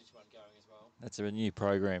get the Stitch one going as well. That's a new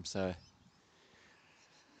program, so Okay,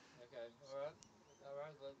 all right. All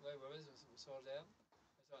right, we're sorted out.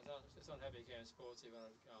 It's on Happy Camp Sports. You want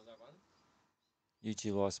to go on that one?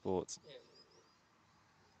 YouTube Live Sports. Yeah,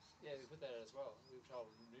 yeah, we put that out as well. We were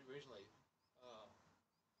told originally.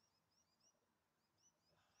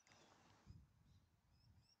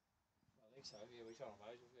 I think so. Yeah, we told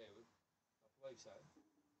them. Yeah, I believe so.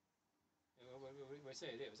 Yeah, we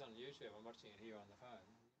see it here. It was on YouTube. I'm watching it here on the phone,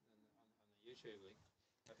 on the YouTube link.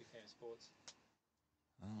 Happy Camp Sports.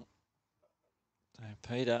 Oh. So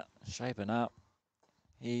Peter shaping up.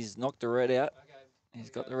 He's knocked the red out. Okay.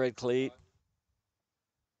 He's got the red cleared. Right.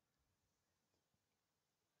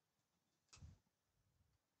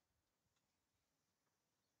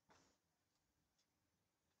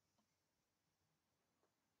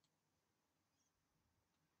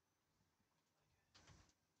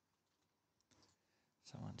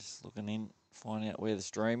 Someone just looking in, finding out where the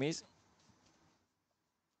stream is.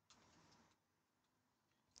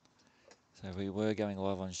 So we were going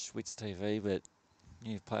live on Schwitz TV, but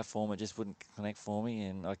new platform, it just wouldn't connect for me,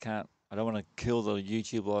 and I don't want to kill the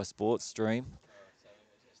YouTube Live Sports stream. All right. So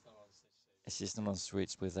it's not on the It's just not on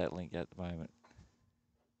Switch with that link at the moment.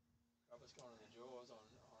 Robert's gone in the jaws on 9.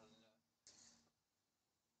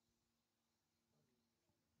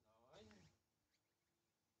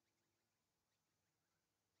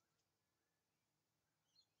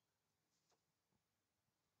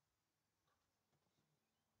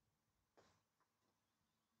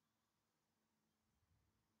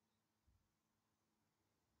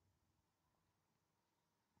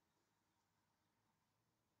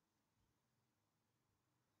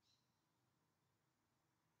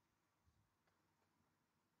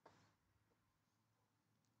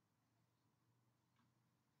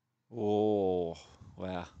 Oh,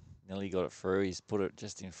 wow. Nearly got it through. He's put it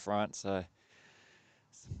just in front, so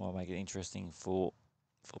might make it interesting for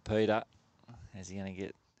Peter. What's he going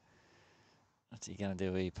to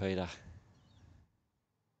do here, Peter?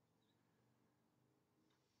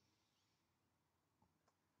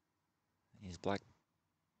 His black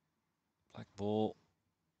ball.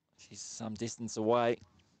 She's some distance away.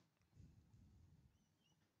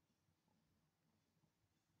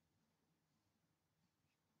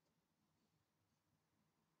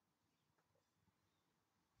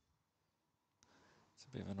 It's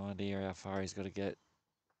a bit of an idea how far he's got to get.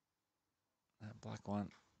 That black one.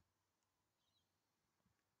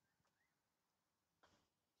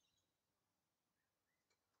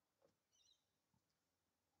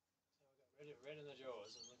 Red in the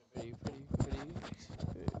jaws. Looking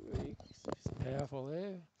pretty powerful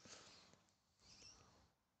there.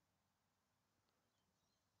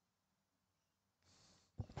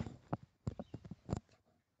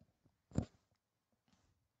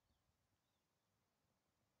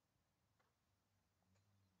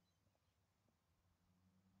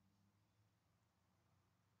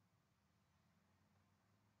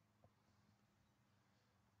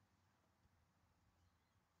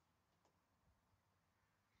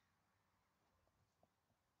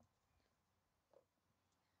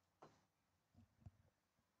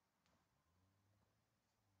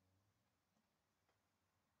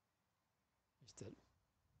 Missed it.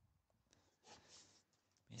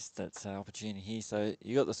 Missed that opportunity here. So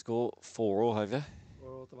you got the score 4-all, have you?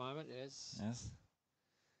 4 at the moment, yes. Yes.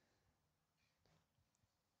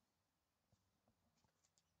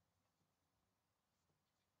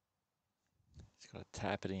 Just got to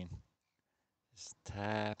tap it in. Just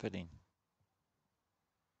tap it in.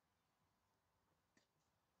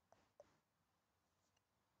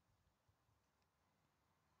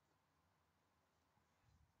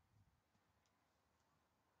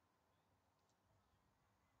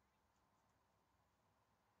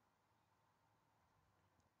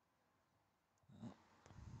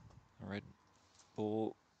 Red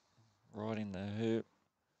ball right in the hoop.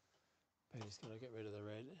 Peter's got to get rid of the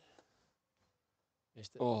red.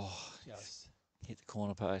 Missed it. Oh, Just. hit the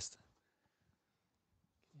corner post.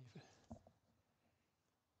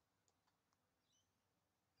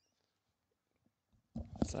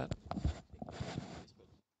 What's that?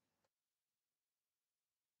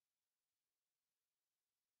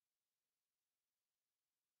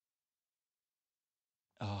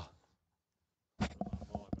 Oh.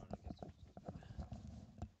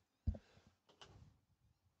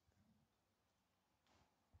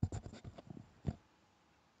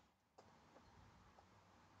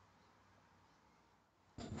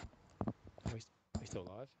 We still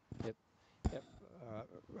live? Yep. Yep. All right.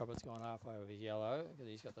 Robert's gone halfway with his yellow because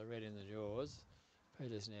he's got the red in the jaws.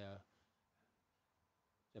 Peter's now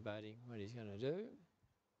debating what he's going to do.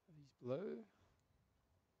 He's blue.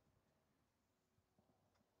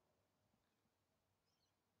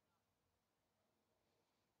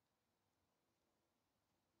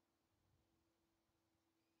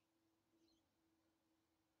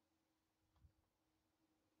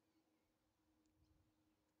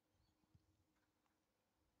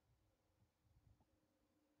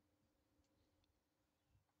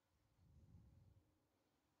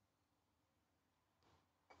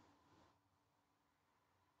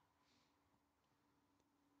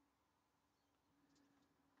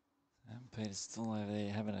 Peter's still over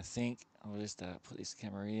there having a think. I'll just put this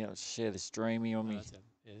camera here. I'll share the stream here on No, me. that's it.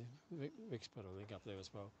 Yeah, Rick's put a link up there as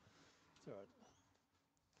well. It's all right.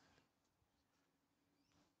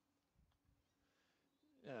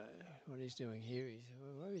 What he's doing here is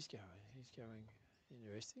where he's going. He's going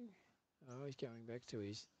interesting. Oh, he's going back to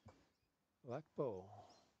his black ball.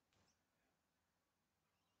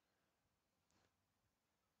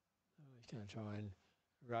 Oh, he's going to try and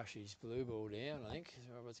rush his blue ball down, I think. So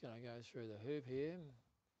Robert's going to go through the hoop here.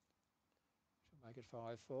 Should make it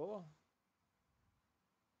 5-4.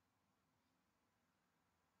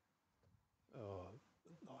 Oh,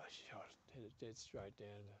 nice shot. Hit it dead straight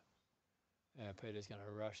down. Peter's going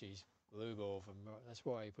to rush his blue ball from. That's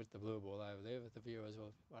why he put the blue ball over there. But the viewers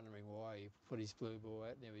were wondering why he put his blue ball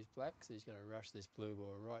out near his black. So he's going to rush this blue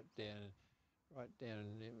ball right down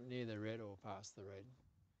near the red or past the red.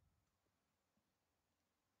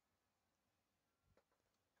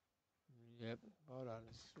 Yep, well done.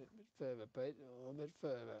 It's a bit further, Pete. A little bit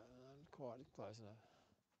further. Not quite close enough.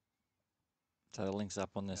 So the link's up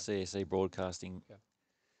on the Yep. CSE Broadcasting. Yep.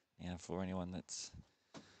 Now for anyone that's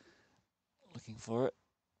looking for it.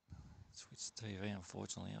 Switch TV,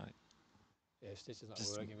 unfortunately. Yeah, Stitch is not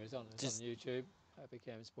Just- working, but it's on YouTube. Happy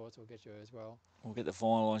Cam Sports will get you as well. We'll get the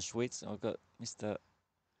final on Schwitz. I've got Mr.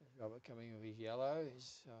 Robert coming with his yellow.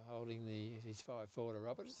 He's holding his 5-4 to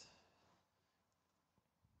Robert.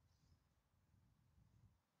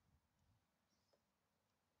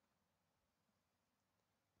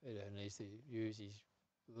 Peter needs to use his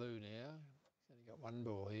blue now. He's only got one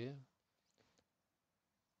ball here.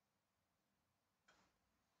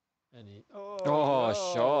 And he,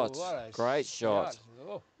 shot. what a Great shot.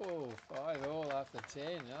 Oh, 5-all after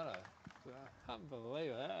 10.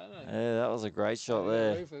 Unbelievable, isn't it? Yeah, that was a great shot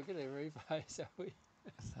there. Get a replay, so we.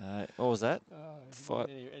 What was that? Oh,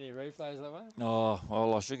 any replays of that one? Oh,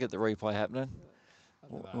 well, I should get the replay happening.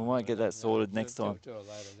 We might get that sorted next time. Do it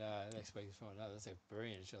later. No, next week's fine. No, that's a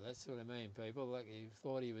brilliant shot. That's what I mean, people. Like, he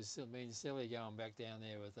thought he was still being silly going back down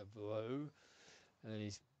there with the blue, and then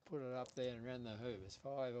he's put it up there and ran the hoop. It's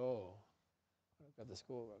 5-all. I've got the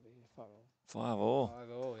score up here. 5-all. 5-all.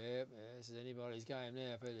 5-all, yeah. This is anybody's game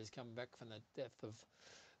now. Peter's come back from the depth of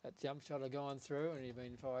that jump shot had gone through, and he'd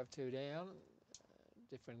been 5-2 down.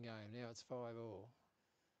 Different game. Now it's 5-all.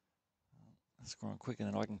 That's growing quicker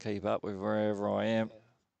than I can keep up with wherever I am.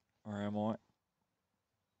 Yeah. Where am I?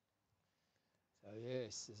 So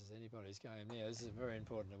yes, this is anybody's game now. This is very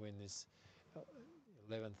important to win this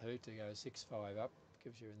 11th hoop to go 6-5 up.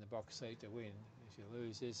 Gives you in the box seat to win. If you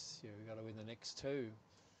lose this, you've got to win the next two.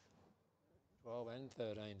 12 and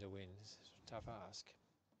 13 to win. It's a tough ask.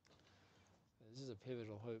 This is a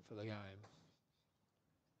pivotal hoop for the game.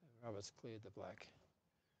 Roberts cleared the black.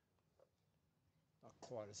 Not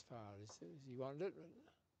quite as far as he wanted it.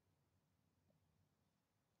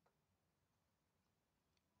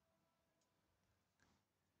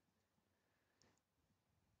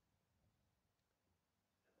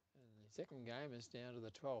 And the second game is down to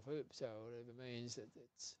the 12th hoop, so whatever means that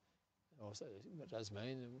it's also, it does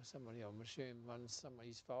mean that somebody, I'm assuming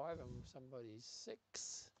somebody's 5 and somebody's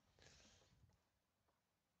 6.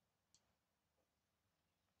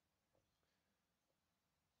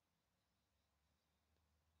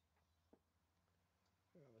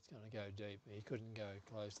 It's going to go deep. He couldn't go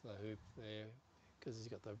close to the hoop there because he's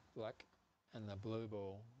got the black and the blue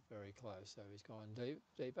ball very close. So he's gone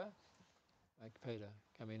deeper. Make Peter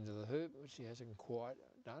come into the hoop, which he hasn't quite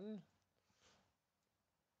done.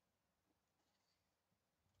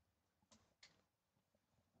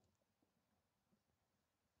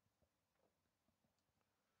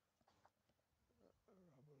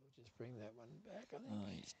 Robert will just bring that one back, I think. Oh,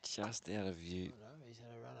 he's just out of view. Oh, no, he's had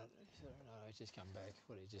a run it. No, he's just come back.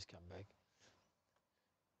 What, he's just come back?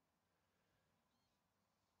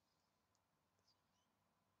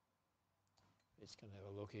 Just going to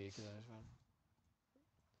have a look here because this one.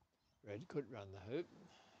 Red could run the hoop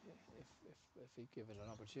if he given an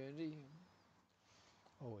opportunity.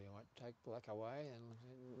 Or he might take black away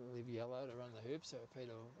and leave yellow to run the hoop. So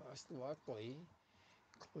Peter most likely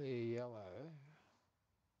clear yellow.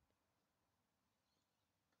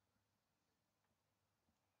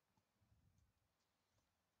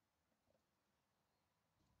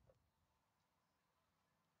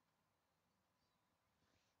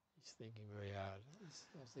 He's thinking very hard.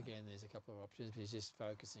 Once again, there's a couple of options, but he's just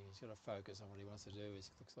focusing. He's got to focus on what he wants to do. It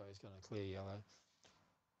looks like he's going to clear yellow.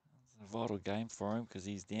 It's a vital game for him because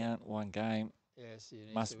he's down one game. Yes, he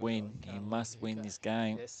needs Must to win. He must win this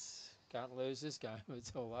game. Yes, can't lose this game.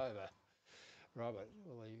 It's all over. Robert,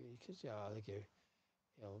 well, he could. I think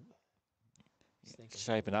he'll.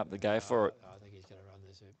 Shaping up the go for it. I think he's going to run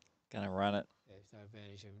this hoop. Going to run it. Yeah, there's no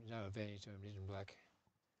advantage to him. No advantage to him in black.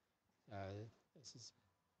 This is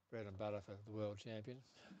bread and butter for the world champion.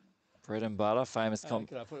 Bread and butter, famous Can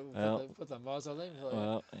I put the moz on him?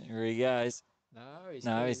 Well, here he goes. No,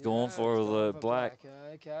 he's gone for the black.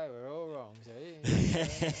 Okay, we're all wrong. See,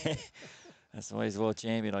 That's why he's world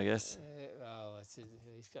champion, I guess. well,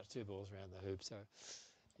 he's got 2 balls around the hoop, so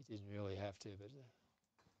he didn't really have to, but he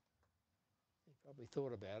probably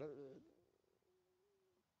thought about it.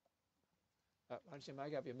 Once you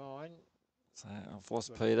make up your mind. So I've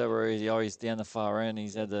lost Peter, where he's down the far end.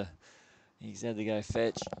 He's had to go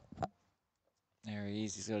fetch. There he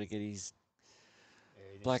is. He's got to get his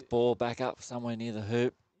black ball back up somewhere near the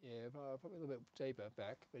hoop. Yeah, probably a little bit deeper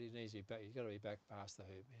back, but he needs to be back. He's got to be back past the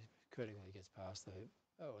hoop. Critically, he gets past the hoop.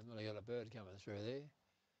 Oh, and then he got a bird coming through there.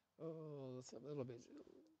 Oh, that's a little bit.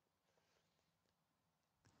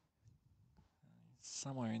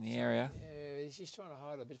 Somewhere in the area. Yeah, she's trying to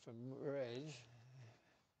hide a bit from Reg.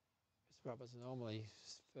 Roberts normally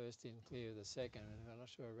first in, clear the second. I'm not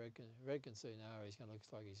sure Red can see now. He's going to look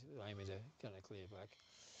like he's aiming to clear black.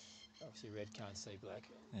 Obviously, Red can't see black.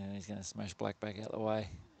 Yeah, he's going to smash black back out the way.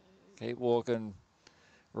 Keep walking,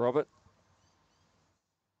 Robert.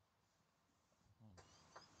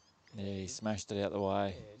 Yeah, he smashed it out the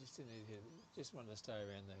way. Yeah, just wanted to stay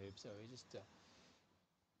around the hoop, so he just didn't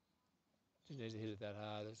need to hit it that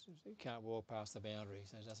hard. He can't walk past the boundary,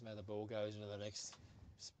 so it doesn't matter. The ball goes into the next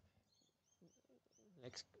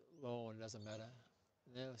lawn, doesn't matter.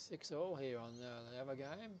 Now 6-all here on the other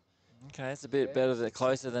game. Okay, it's a bit better,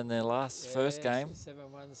 closer than their first game.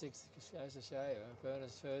 7-1, 6 goes to show.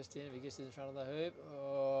 Burner's first in. If he gets in front of the hoop,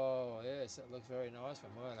 oh yes, it looks very nice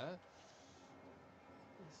from Werner.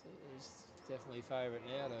 He's definitely favourite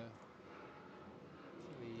now to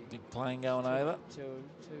be big plane going over. Two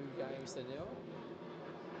games to 0.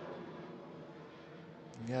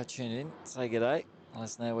 You go tune in, say good day. Let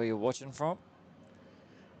us know where you're watching from.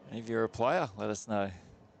 And if you're a player, let us know.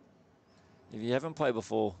 If you haven't played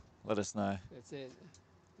before, let us know. That's it.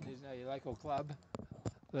 If you know your local club,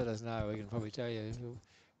 let us know. We can probably tell you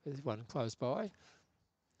there's one close by.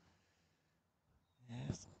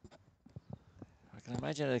 Yes. I can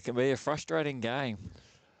imagine it can be a frustrating game.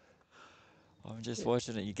 I'm just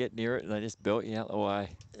watching it. You get near it and they just belt you out the way.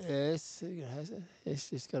 Yes, it's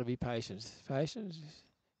just got to be patient. Patience.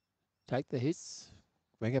 Take the hits,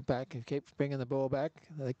 bring it back, and keep bringing the ball back.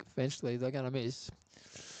 Eventually, they're going to miss.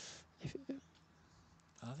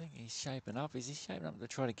 I think he's shaping up. Is he shaping up to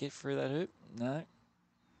try to get through that hoop? No.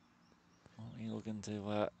 Well, he's looking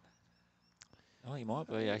to. Oh, he might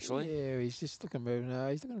be actually. Yeah, he's just looking. No,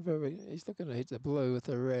 he's looking to hit the blue with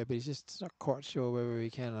the red, but he's just not quite sure whether he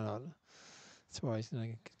can or not. That's why he's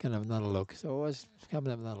going to have another look. So always come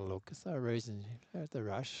and have another look. There's no reason you have to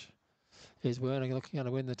rush. Here's Werner looking to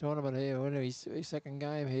win the tournament here. Werner, his second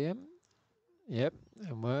game here. Yep,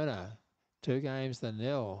 and Werner, 2 games to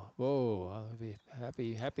 0. Whoa, I'll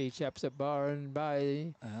be happy chaps at Byron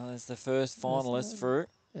Bay. Well, that's the first finalist through.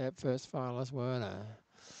 Yep, first finalist Werner.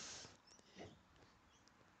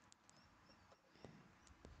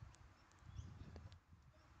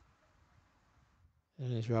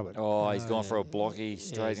 And there's Robert. Oh, he's gone for a blocky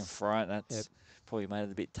straight in front. That's probably made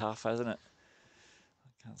it a bit tough, hasn't it?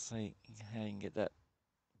 I can't see how you can get that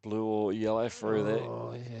blue or yellow through there.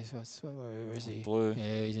 Oh, yes. Where is he? Blue.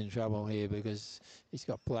 Yeah, he's in trouble here because he's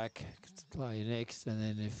got black to play next, and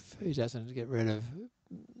then if he doesn't get rid of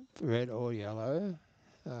red or yellow,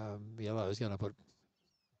 yellow is going to put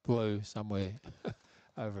blue somewhere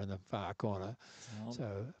over in the far corner.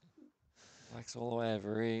 So black's all the way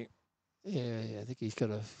over here. Yeah, I think he's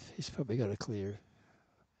probably got to clear.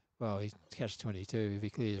 Well, he's catch 22. If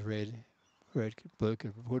he clears red, blue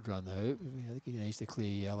would run the hoop. I think he needs to clear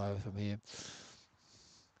yellow from here.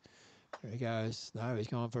 There he goes. No, he's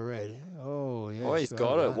going for red. Oh, yeah. Oh, he's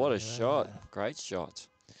got it. What a shot. Great shot.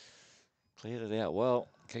 Cleared it out well.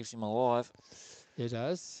 Keeps him alive. It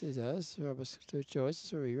does. It does. Robert's 2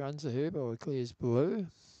 choices. Or he runs the hoop or he clears blue.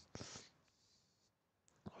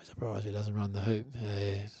 I'm surprised he doesn't run the hoop.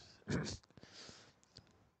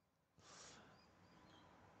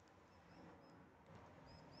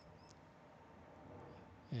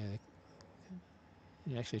 Yeah,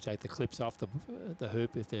 you actually take the clips off the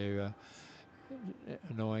hoop if they're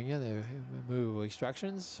annoying you. They're removable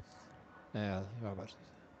extractions. Now, Robert.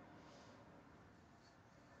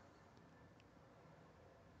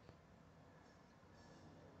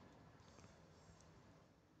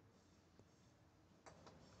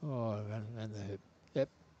 Oh, ran the hoop. Yep,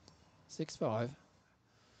 6-5.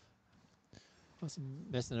 Wasn't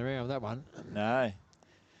messing around with that one. No.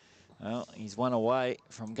 Well, he's one away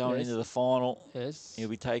from going Yes. into the final. Yes. He'll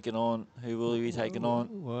be taking on. Who will he be taking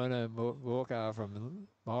on? Werner Walker from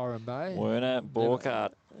Byron Bay. Werner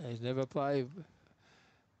Borkart. He's never played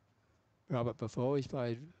Robert before. He's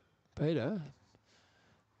played Peter.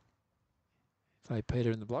 Played Peter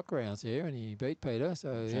in the block rounds here, and he beat Peter.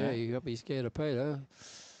 So, yeah, you got to be scared of Peter.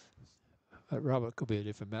 But Robert could be a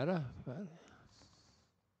different matter. But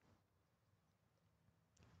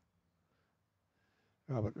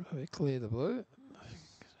Robert, clear the blue.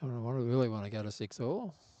 I really want to go to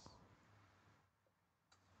 6-all.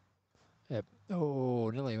 Yep. Oh,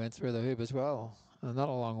 nearly went through the hoop as well. And not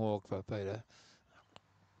a long walk for Peter.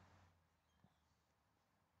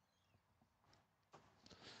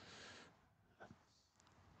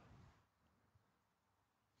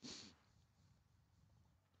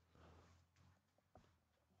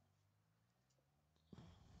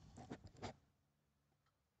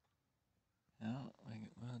 Yeah,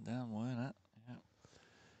 well done, Werner. Yeah.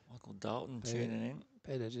 Michael Dalton tuning in.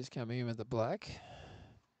 Peter just coming in with the black.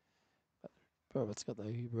 But Robert's got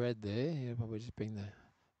the red there. He'll probably just bring the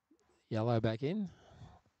yellow back in.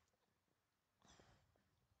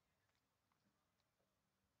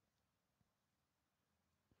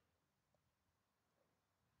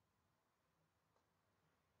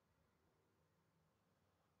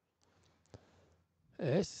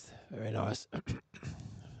 Yes, very nice.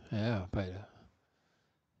 Yeah, Peter.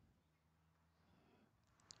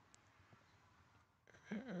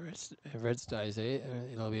 If red stays there,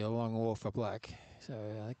 it'll be a long walk for black. So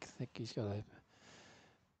I think he's got to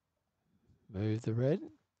move the red.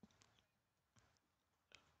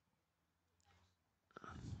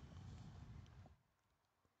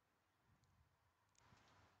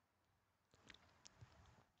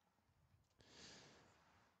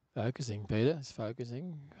 Focusing, Peter. It's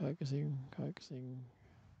focusing.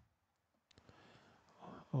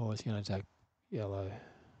 Oh, he's going to take yellow.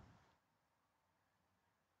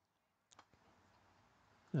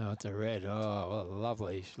 No, it's a red. Oh, well,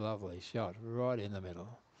 lovely shot right in the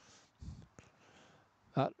middle.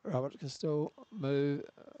 But Robert can still move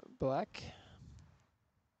black.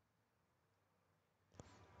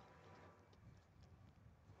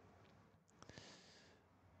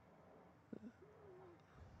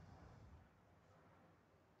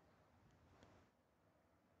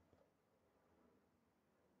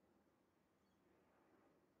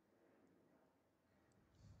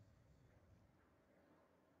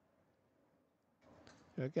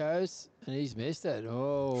 There it goes, and he's missed it.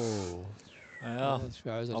 Oh, Well, that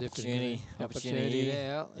shows a opportunity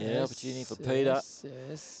now. Yeah, Yes, opportunity for Peter.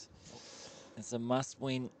 Yes. It's a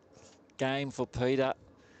must-win game for Peter.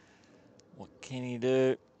 What can he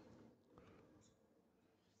do?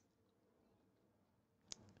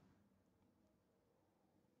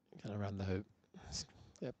 Gonna run the hoop.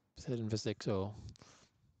 Yep, heading for 6-all.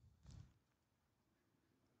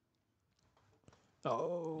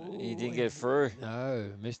 Oh, He didn't get through.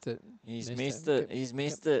 No, missed it. He's missed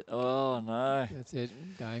it. Oh, no. That's it.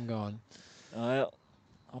 Game gone. Well,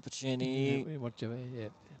 opportunity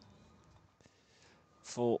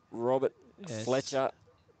for Robert Fletcher.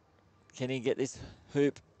 Can he get this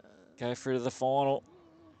hoop? Go through to the final.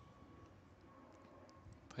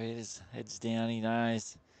 Peter's heads down, he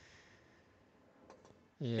knows.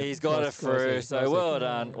 Yep, He's got it through, so well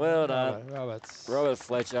done. Robert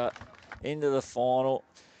Fletcher into the final.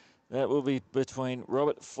 That will be between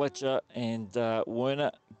Robert Fletcher and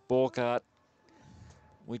Werner Borkart,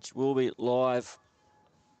 which will be live.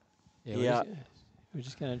 Yeah, we're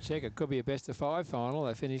just going to check. It could be a best-of-5 final.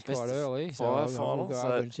 They finished quite early, so I'll go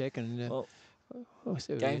over and check. And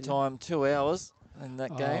game time 2 hours in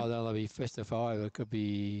that game. Oh, that'll be best-of-5. It could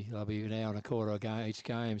be an hour and a quarter each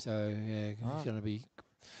game. So yeah, it's going to be.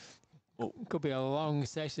 Could be a long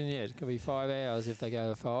session yet. It could be 5 hours if they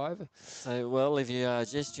go to 5. So, well, if you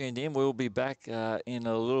just tuned in, we'll be back in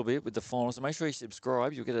a little bit with the final. So make sure you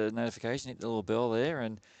subscribe. You'll get a notification. Hit the little bell there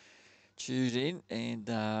and tune in. And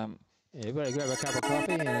everybody grab a cup of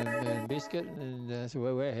coffee and a biscuit. And that's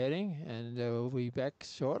where we're heading. And we'll be back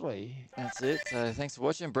shortly. That's it. So thanks for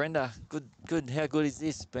watching, Brenda. Good. How good is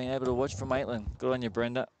this, being able to watch from Maitland? Good on you,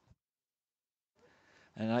 Brenda.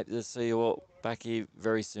 And I hope to see you all back here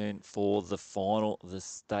very soon for the final, the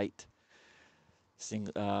state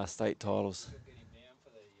titles.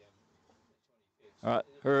 All right,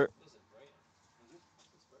 her.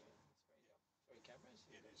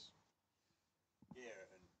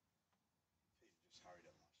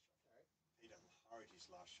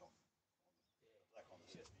 Last shot. Black on the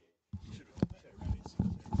set. Should have done that. Make it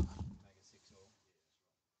 6-all.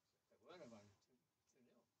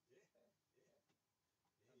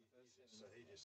 So he just